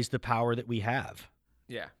advertise the power that we have.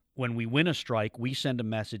 Yeah. When we win a strike, we send a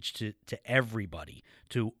message to everybody,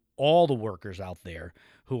 to all the workers out there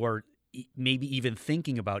who are maybe even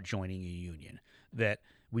thinking about joining a union, that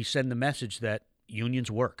we send the message that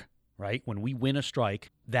unions work, right? When we win a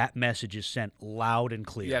strike, that message is sent loud and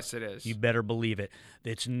clear. Yes, it is. You better believe it.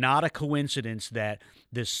 It's not a coincidence that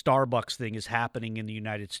this Starbucks thing is happening in the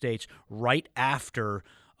United States right after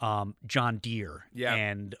John Deere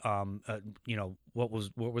and what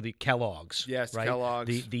were the Kellogg's? Yes, right?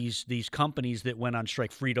 Kellogg's. These companies that went on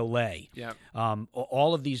strike, Frito-Lay. Yeah.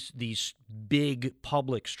 All of these big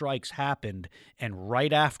public strikes happened, and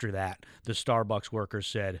right after that, the Starbucks workers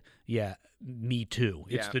said, "Yeah, me too."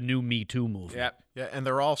 It's Yeah. the new Me Too movement. Yep. Yeah, and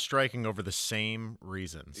they're all striking over the same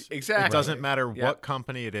reasons. Exactly. It doesn't matter Yep. what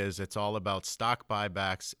company it is. It's all about stock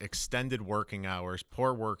buybacks, extended working hours,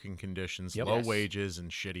 poor working conditions, Yep. low Yes. wages,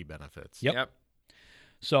 and shitty benefits. Yep.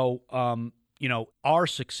 So, our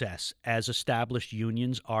success as established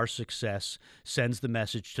unions, our success sends the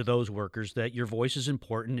message to those workers that your voice is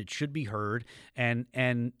important. It should be heard, and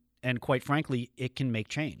quite frankly, it can make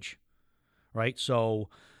change, right? So,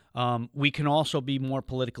 we can also be more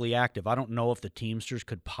politically active. I don't know if the Teamsters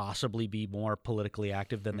could possibly be more politically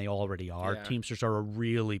active than they already are. Yeah. Teamsters are a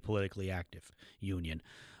really politically active union,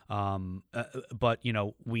 but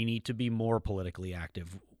we need to be more politically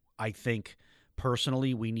active. I think.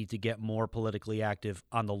 Personally, we need to get more politically active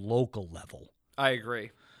on the local level. I agree.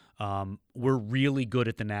 We're really good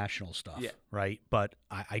at the national stuff, Yeah. right? But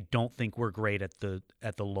I don't think we're great at the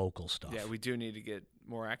local stuff. Yeah, we do need to get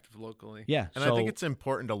more active locally. Yeah, And I think it's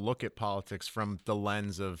important to look at politics from the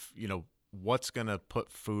lens of, what's going to put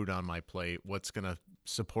food on my plate, what's going to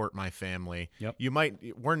support my family. Yep.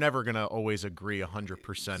 We're never going to always agree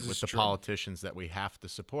 100% This with is the true. politicians that we have to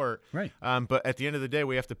support. Right. But at the end of the day,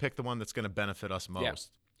 we have to pick the one that's going to benefit us most.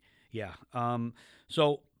 Yeah.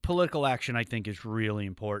 So political action, I think, is really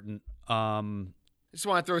important. Just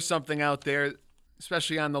want to throw something out there,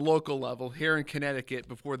 especially on the local level here in Connecticut.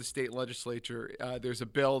 Before the state legislature, there's a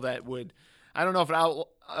bill that would, I don't know if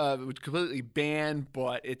it would completely ban,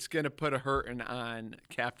 but it's going to put a hurting on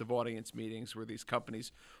captive audience meetings where these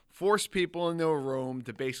companies force people into a room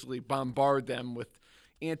to basically bombard them with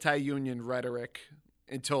anti-union rhetoric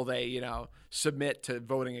until they, submit to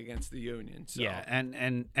voting against the union. So. Yeah,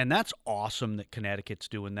 and that's awesome that Connecticut's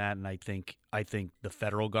doing that, and I think the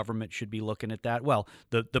federal government should be looking at that. Well,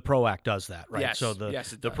 the PRO Act does that, right? Yes, So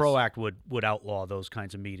yes, it the does. PRO Act would outlaw those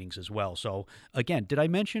kinds of meetings as well. So again, did I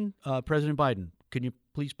mention President Biden? Can you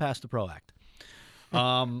please pass the PRO Act?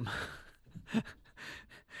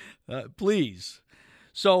 Please.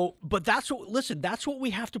 So, but that's what we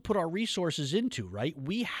have to put our resources into, right?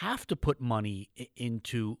 We have to put money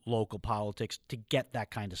into local politics to get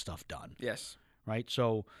that kind of stuff done, Yes. right?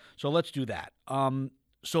 So let's do that.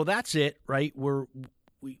 So that's it, right?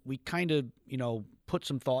 We kind of, put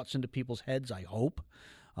some thoughts into people's heads, I hope,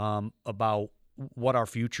 about what our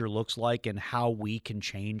future looks like and how we can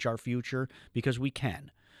change our future, because we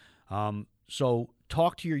can. So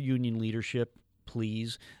talk to your union leadership,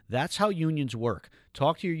 please. That's how unions work.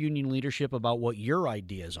 Talk to your union leadership about what your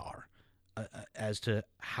ideas are as to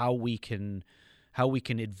how we can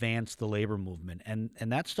advance the labor movement. And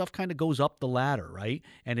that stuff kind of goes up the ladder, right?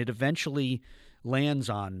 And it eventually lands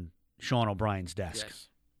on Sean O'Brien's desk. Yes.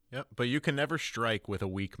 Yep, but you can never strike with a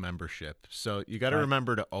weak membership. So you got to Right.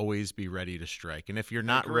 remember to always be ready to strike. And if you're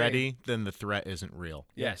not Agree. ready, then the threat isn't real.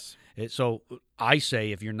 Yes. So I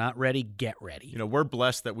say, if you're not ready, get ready. We're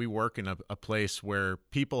blessed that we work in a place where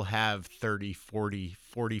people have 30, 40,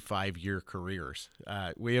 45-year careers.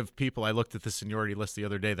 We have people, I looked at the seniority list the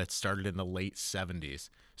other day, that started in the late 70s.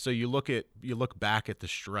 So you look back at the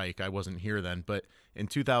strike. I wasn't here then, but in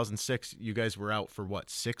 2006, you guys were out for what,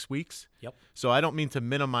 6 weeks? Yep. So I don't mean to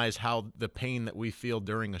minimize how the pain that we feel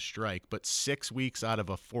during a strike, but 6 weeks out of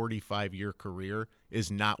a 45-year career is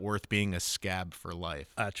not worth being a scab for life.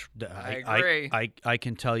 I agree. I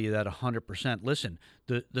can tell you that 100%. Listen,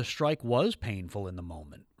 the strike was painful in the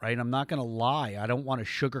moment, right? I'm not going to lie. I don't want to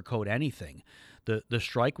sugarcoat anything. The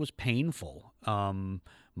strike was painful.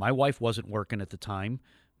 My wife wasn't working at the time.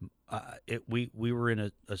 We were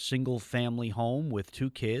in a single family home with 2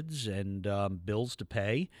 kids and bills to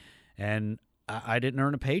pay, and I didn't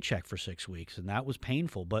earn a paycheck for 6 weeks, and that was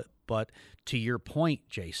painful. But to your point,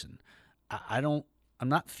 Jason, I'm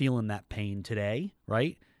not feeling that pain today,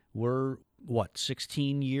 right? We're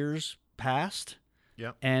 16 years past,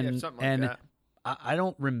 Yep. and Yeah, something like that. I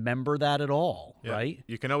don't remember that at all, Yeah. right?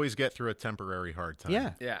 You can always get through a temporary hard time.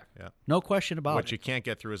 Yeah, Yeah. no question about What it. you can't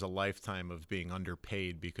get through is a lifetime of being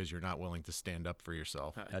underpaid because you're not willing to stand up for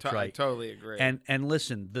yourself. That's I right. totally agree. And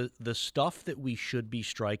listen, the stuff that we should be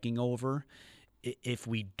striking over, if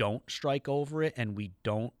we don't strike over it and we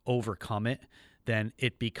don't overcome it, then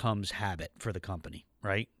it becomes habit for the company,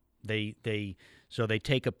 right? So they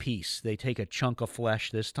take a piece, they take a chunk of flesh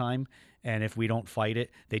this time, and if we don't fight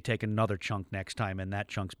it, they take another chunk next time, and that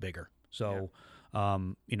chunk's bigger. So,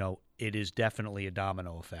 it is definitely a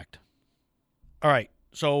domino effect. All right.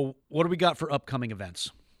 So what do we got for upcoming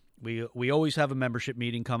events? We always have a membership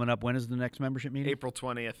meeting coming up. When is the next membership meeting? April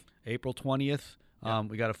 20th. April 20th.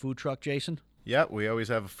 We got a food truck, Jason. Yeah, we always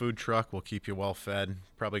have a food truck. We'll keep you well fed.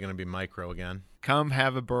 Probably going to be micro again. Come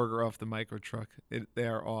have a burger off the micro truck. They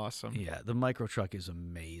are awesome. Yeah, the micro truck is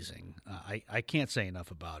amazing. I can't say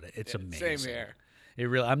enough about it. It's amazing. Same here. It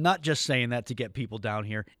really. I'm not just saying that to get people down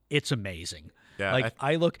here. It's amazing. Yeah,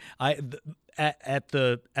 At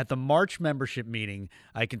the March membership meeting,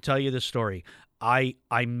 I can tell you this story. I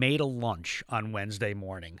made a lunch on Wednesday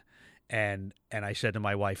morning, and I said to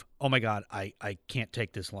my wife, "Oh my God, I can't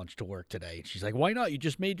take this lunch to work today." And she's like, "Why not? You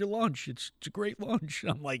just made your lunch. It's a great lunch."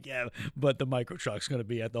 I'm like, "Yeah, but the micro truck's going to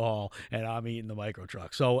be at the hall, and I'm eating the micro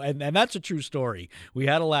truck." So, and that's a true story. We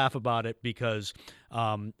had a laugh about it because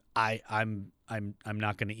I'm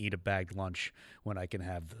not going to eat a bagged lunch when I can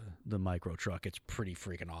have the micro truck. It's pretty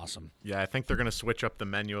freaking awesome. Yeah, I think they're going to switch up the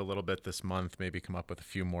menu a little bit this month, maybe come up with a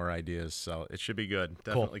few more ideas. So it should be good.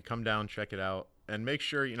 Definitely come down, check it out, and make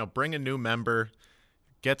sure, bring a new member,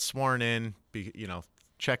 get sworn in,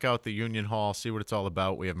 check out the Union Hall, see what it's all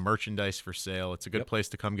about. We have merchandise for sale. It's a good place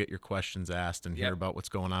to come get your questions asked and hear about what's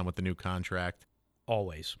going on with the new contract.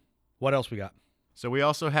 Always. What else we got? So we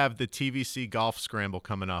also have the TVC Golf Scramble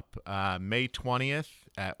coming up May 20th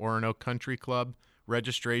at Oronoque Country Club.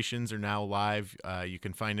 Registrations are now live. You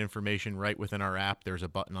can find information right within our app. There's a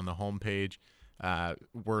button on the homepage.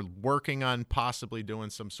 We're working on possibly doing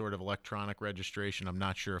some sort of electronic registration. I'm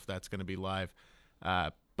not sure if that's going to be live.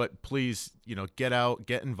 But please, get out,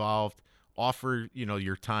 get involved, offer,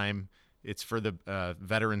 your time. It's for the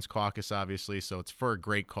Veterans Caucus, obviously, so it's for a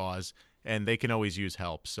great cause, and they can always use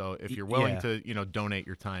help. So if you're willing to, donate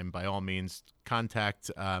your time, by all means,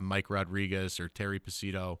 contact Mike Rodriguez or Terry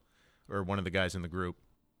Pacito or one of the guys in the group.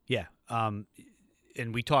 Yeah. And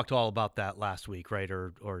we talked all about that last week, right,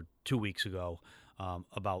 or 2 weeks ago,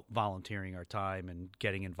 about volunteering our time and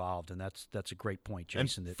getting involved, and that's a great point,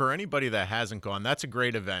 Jason. And for anybody that hasn't gone, that's a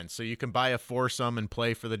great event. So you can buy a foursome and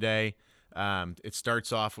play for the day. It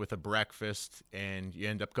starts off with a breakfast, and you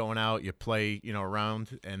end up going out, you play,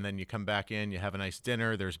 around, and then you come back in, you have a nice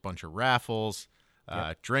dinner. There's a bunch of raffles,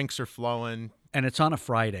 drinks are flowing. And it's on a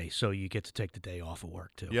Friday, so you get to take the day off of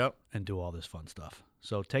work too. Yep. And do all this fun stuff.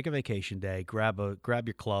 So take a vacation day, grab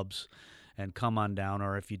your clubs, and come on down.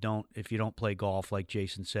 Or if you don't play golf, like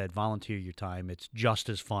Jason said, volunteer your time. It's just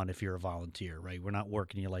as fun if you're a volunteer, right? We're not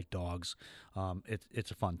working you like dogs. It's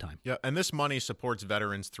a fun time. Yeah, and this money supports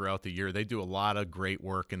veterans throughout the year. They do a lot of great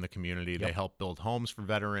work in the community. They help build homes for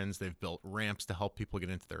veterans. They've built ramps to help people get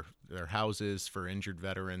into their houses for injured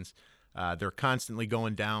veterans. They're constantly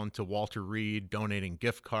going down to Walter Reed, donating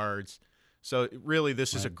gift cards. So really,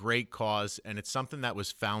 this is a great cause, and it's something that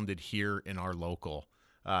was founded here in our local.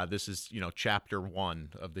 This is, chapter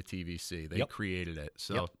 1 of the TVC. They created it.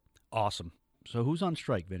 So awesome. So who's on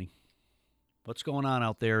strike, Vinny? What's going on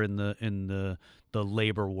out there in the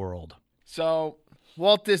labor world? So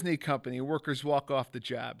Walt Disney Company workers walk off the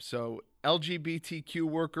job. So LGBTQ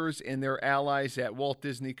workers and their allies at Walt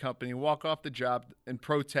Disney Company walk off the job in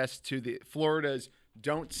protest to the Florida's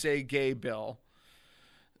Don't Say Gay bill.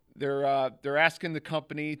 They're asking the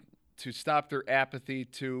company to stop their apathy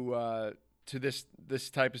to this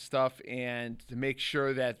type of stuff, and to make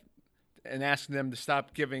sure that, and asking them to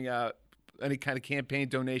stop giving any kind of campaign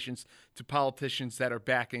donations to politicians that are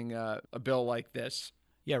backing a bill like this.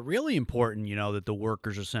 Yeah, really important, that the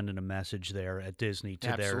workers are sending a message there at Disney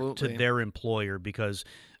to their employer, because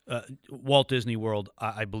Walt Disney World,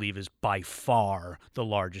 I believe, is by far the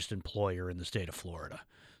largest employer in the state of Florida.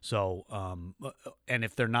 So, and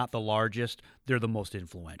if they're not the largest, they're the most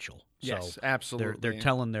influential. Yes, so absolutely. They're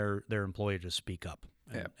telling their employer to speak up,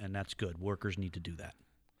 and that's good. Workers need to do that.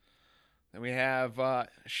 And we have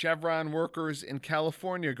Chevron workers in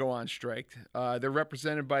California go on strike. They're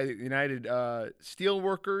represented by the United Steel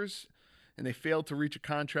Workers, and they failed to reach a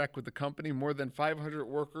contract with the company. More than 500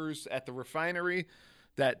 workers at the refinery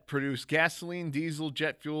that produce gasoline, diesel,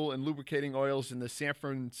 jet fuel, and lubricating oils in the San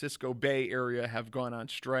Francisco Bay Area have gone on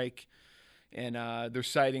strike. And they're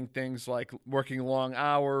citing things like working long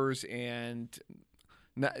hours and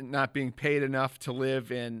not being paid enough to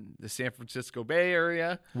live in the San Francisco Bay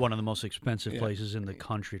Area. One of the most expensive places in the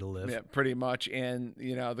country to live. Yeah, pretty much. And,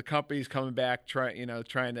 the company's coming back trying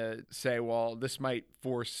to say, well, this might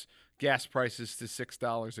force gas prices to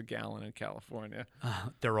 $6 a gallon in California.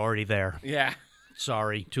 They're already there. Yeah.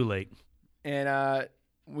 Sorry, too late. And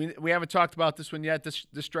we haven't talked about this one yet. This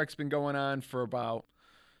strike's been going on for about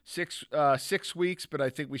 6 weeks, but I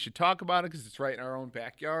think we should talk about it because it's right in our own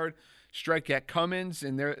backyard. Strike at Cummins,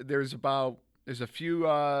 and there's a few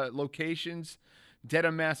locations: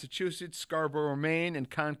 Dedham, Massachusetts, Scarborough, Maine, and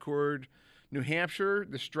Concord, New Hampshire.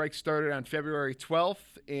 The strike started on February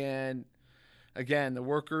 12th, and again, the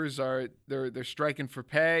workers they're striking for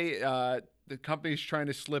pay. The company's trying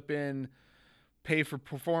to slip in pay for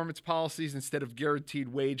performance policies instead of guaranteed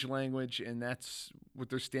wage language, and that's what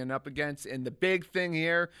they're standing up against. And the big thing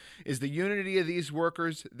here is the unity of these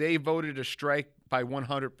workers. They voted a strike by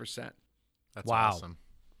 100%. That's wow. awesome.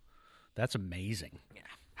 That's amazing. Yeah.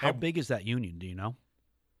 How big is that union? Do you know?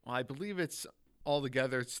 Well, I believe it's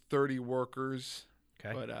altogether it's 30 workers.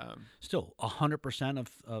 Okay. But still 100%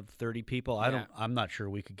 of 30 people. I'm not sure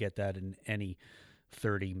we could get that in any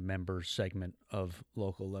 30 member segment of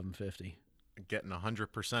Local 1150. Getting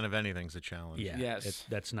 100% of anything's a challenge. Yeah, yes,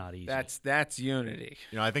 that's not easy. That's unity.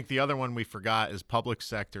 I think the other one we forgot is public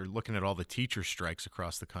sector. Looking at all the teacher strikes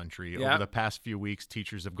across the country over the past few weeks,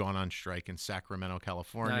 teachers have gone on strike in Sacramento,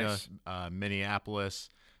 California, Minneapolis,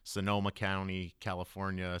 Sonoma County,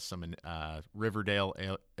 California, some in Riverdale,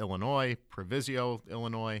 Illinois, Proviso,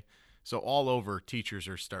 Illinois. So all over, teachers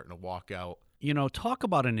are starting to walk out. Talk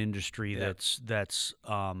about an industry that's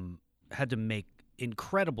had to make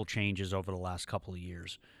incredible changes over the last couple of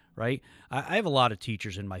years, right? I have a lot of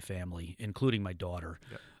teachers in my family, including my daughter.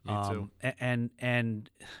 Yeah, me too. And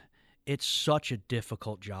it's such a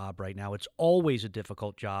difficult job right now. It's always a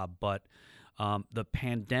difficult job, but The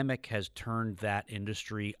pandemic has turned that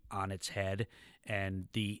industry on its head, and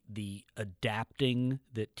the adapting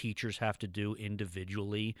that teachers have to do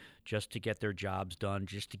individually just to get their jobs done,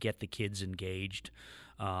 just to get the kids engaged,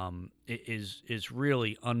 is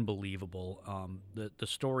really unbelievable. The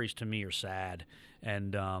stories to me are sad,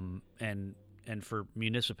 and for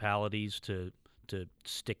municipalities to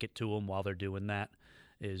stick it to them while they're doing that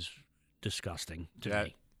is disgusting to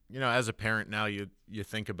me. You know, as a parent now, you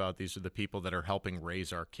think about these are the people that are helping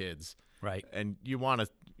raise our kids. Right. And you want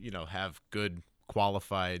to, have good,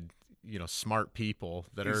 qualified, smart people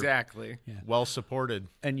that Exactly. are well supported.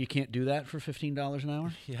 And you can't do that for $15 an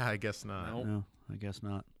hour? Yeah, I guess not. Nope. No, I guess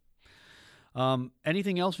not.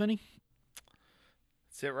 Anything else, Vinny?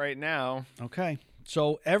 That's it right now. Okay.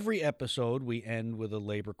 So every episode we end with a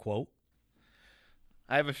labor quote.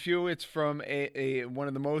 I have a few. It's from one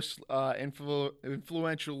of the most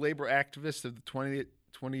influential labor activists of the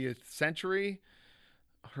 20th century.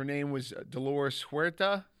 Her name was Dolores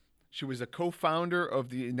Huerta. She was a co-founder of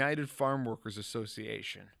the United Farm Workers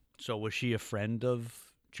Association. So was she a friend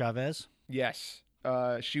of Chavez? Yes.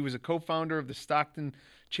 She was a co-founder of the Stockton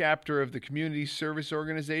chapter of the Community Service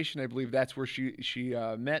Organization. I believe that's where she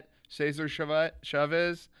met Cesar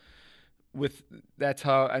Chavez.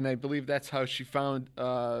 I believe that's how she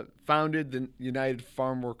founded the United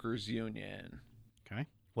Farm Workers Union. Okay.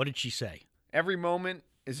 What did she say? Every moment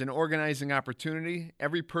is an organizing opportunity.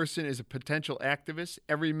 Every person is a potential activist.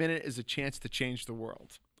 Every minute is a chance to change the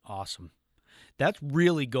world. Awesome. That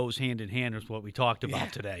really goes hand in hand with what we talked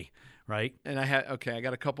about today, right? And I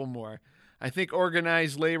got a couple more. I think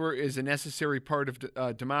organized labor is a necessary part of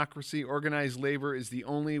democracy. Organized labor is the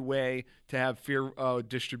only way to have fair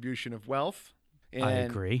distribution of wealth. And, I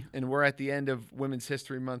agree. And we're at the end of Women's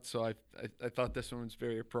History Month, so I thought this one was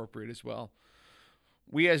very appropriate as well.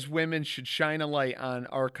 We as women should shine a light on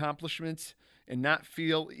our accomplishments and not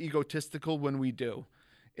feel egotistical when we do.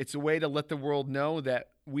 It's a way to let the world know that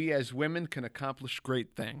we as women can accomplish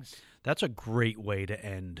great things. That's a great way to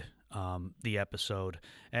end the episode,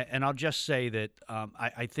 and I'll just say that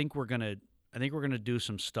I think we're gonna do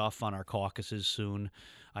some stuff on our caucuses soon.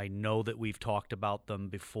 I know that we've talked about them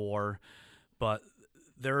before, but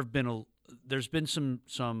there's been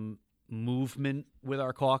some movement with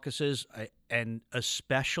our caucuses, and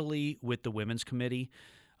especially with the Women's Committee.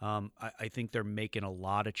 I think they're making a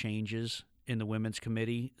lot of changes in the Women's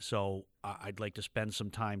Committee, so I'd like to spend some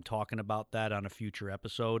time talking about that on a future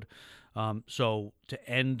episode. So to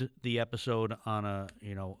end the episode on a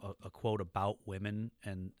quote about women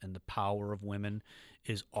and the power of women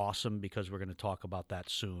is awesome, because we're going to talk about that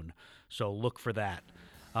soon. So look for that.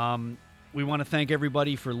 We want to thank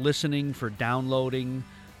everybody for listening, for downloading,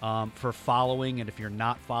 for following, and if you're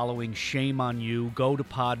not following, shame on you. Go to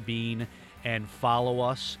Podbean and follow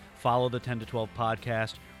us. Follow the 10 to 12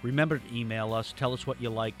 podcast. Remember to email us. Tell us what you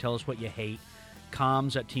like. Tell us what you hate.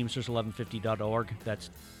 comms@teamsters1150.org. That's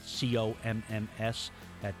COMMS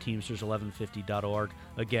at teamsters1150.org.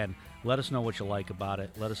 Again, let us know what you like about it.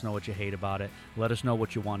 Let us know what you hate about it. Let us know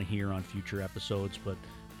what you want to hear on future episodes.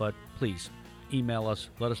 But please, email us.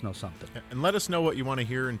 Let us know something. And let us know what you want to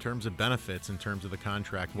hear in terms of benefits, in terms of the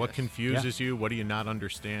contract. What confuses you? What do you not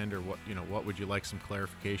understand? Or what would you like some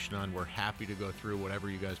clarification on? We're happy to go through whatever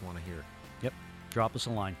you guys want to hear. Yep. Drop us a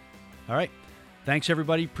line. All right. Thanks,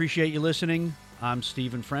 everybody. Appreciate you listening. I'm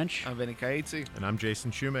Stephen French. I'm Vinny Caizzi. And I'm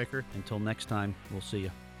Jason Shoemaker. Until next time, we'll see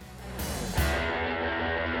you.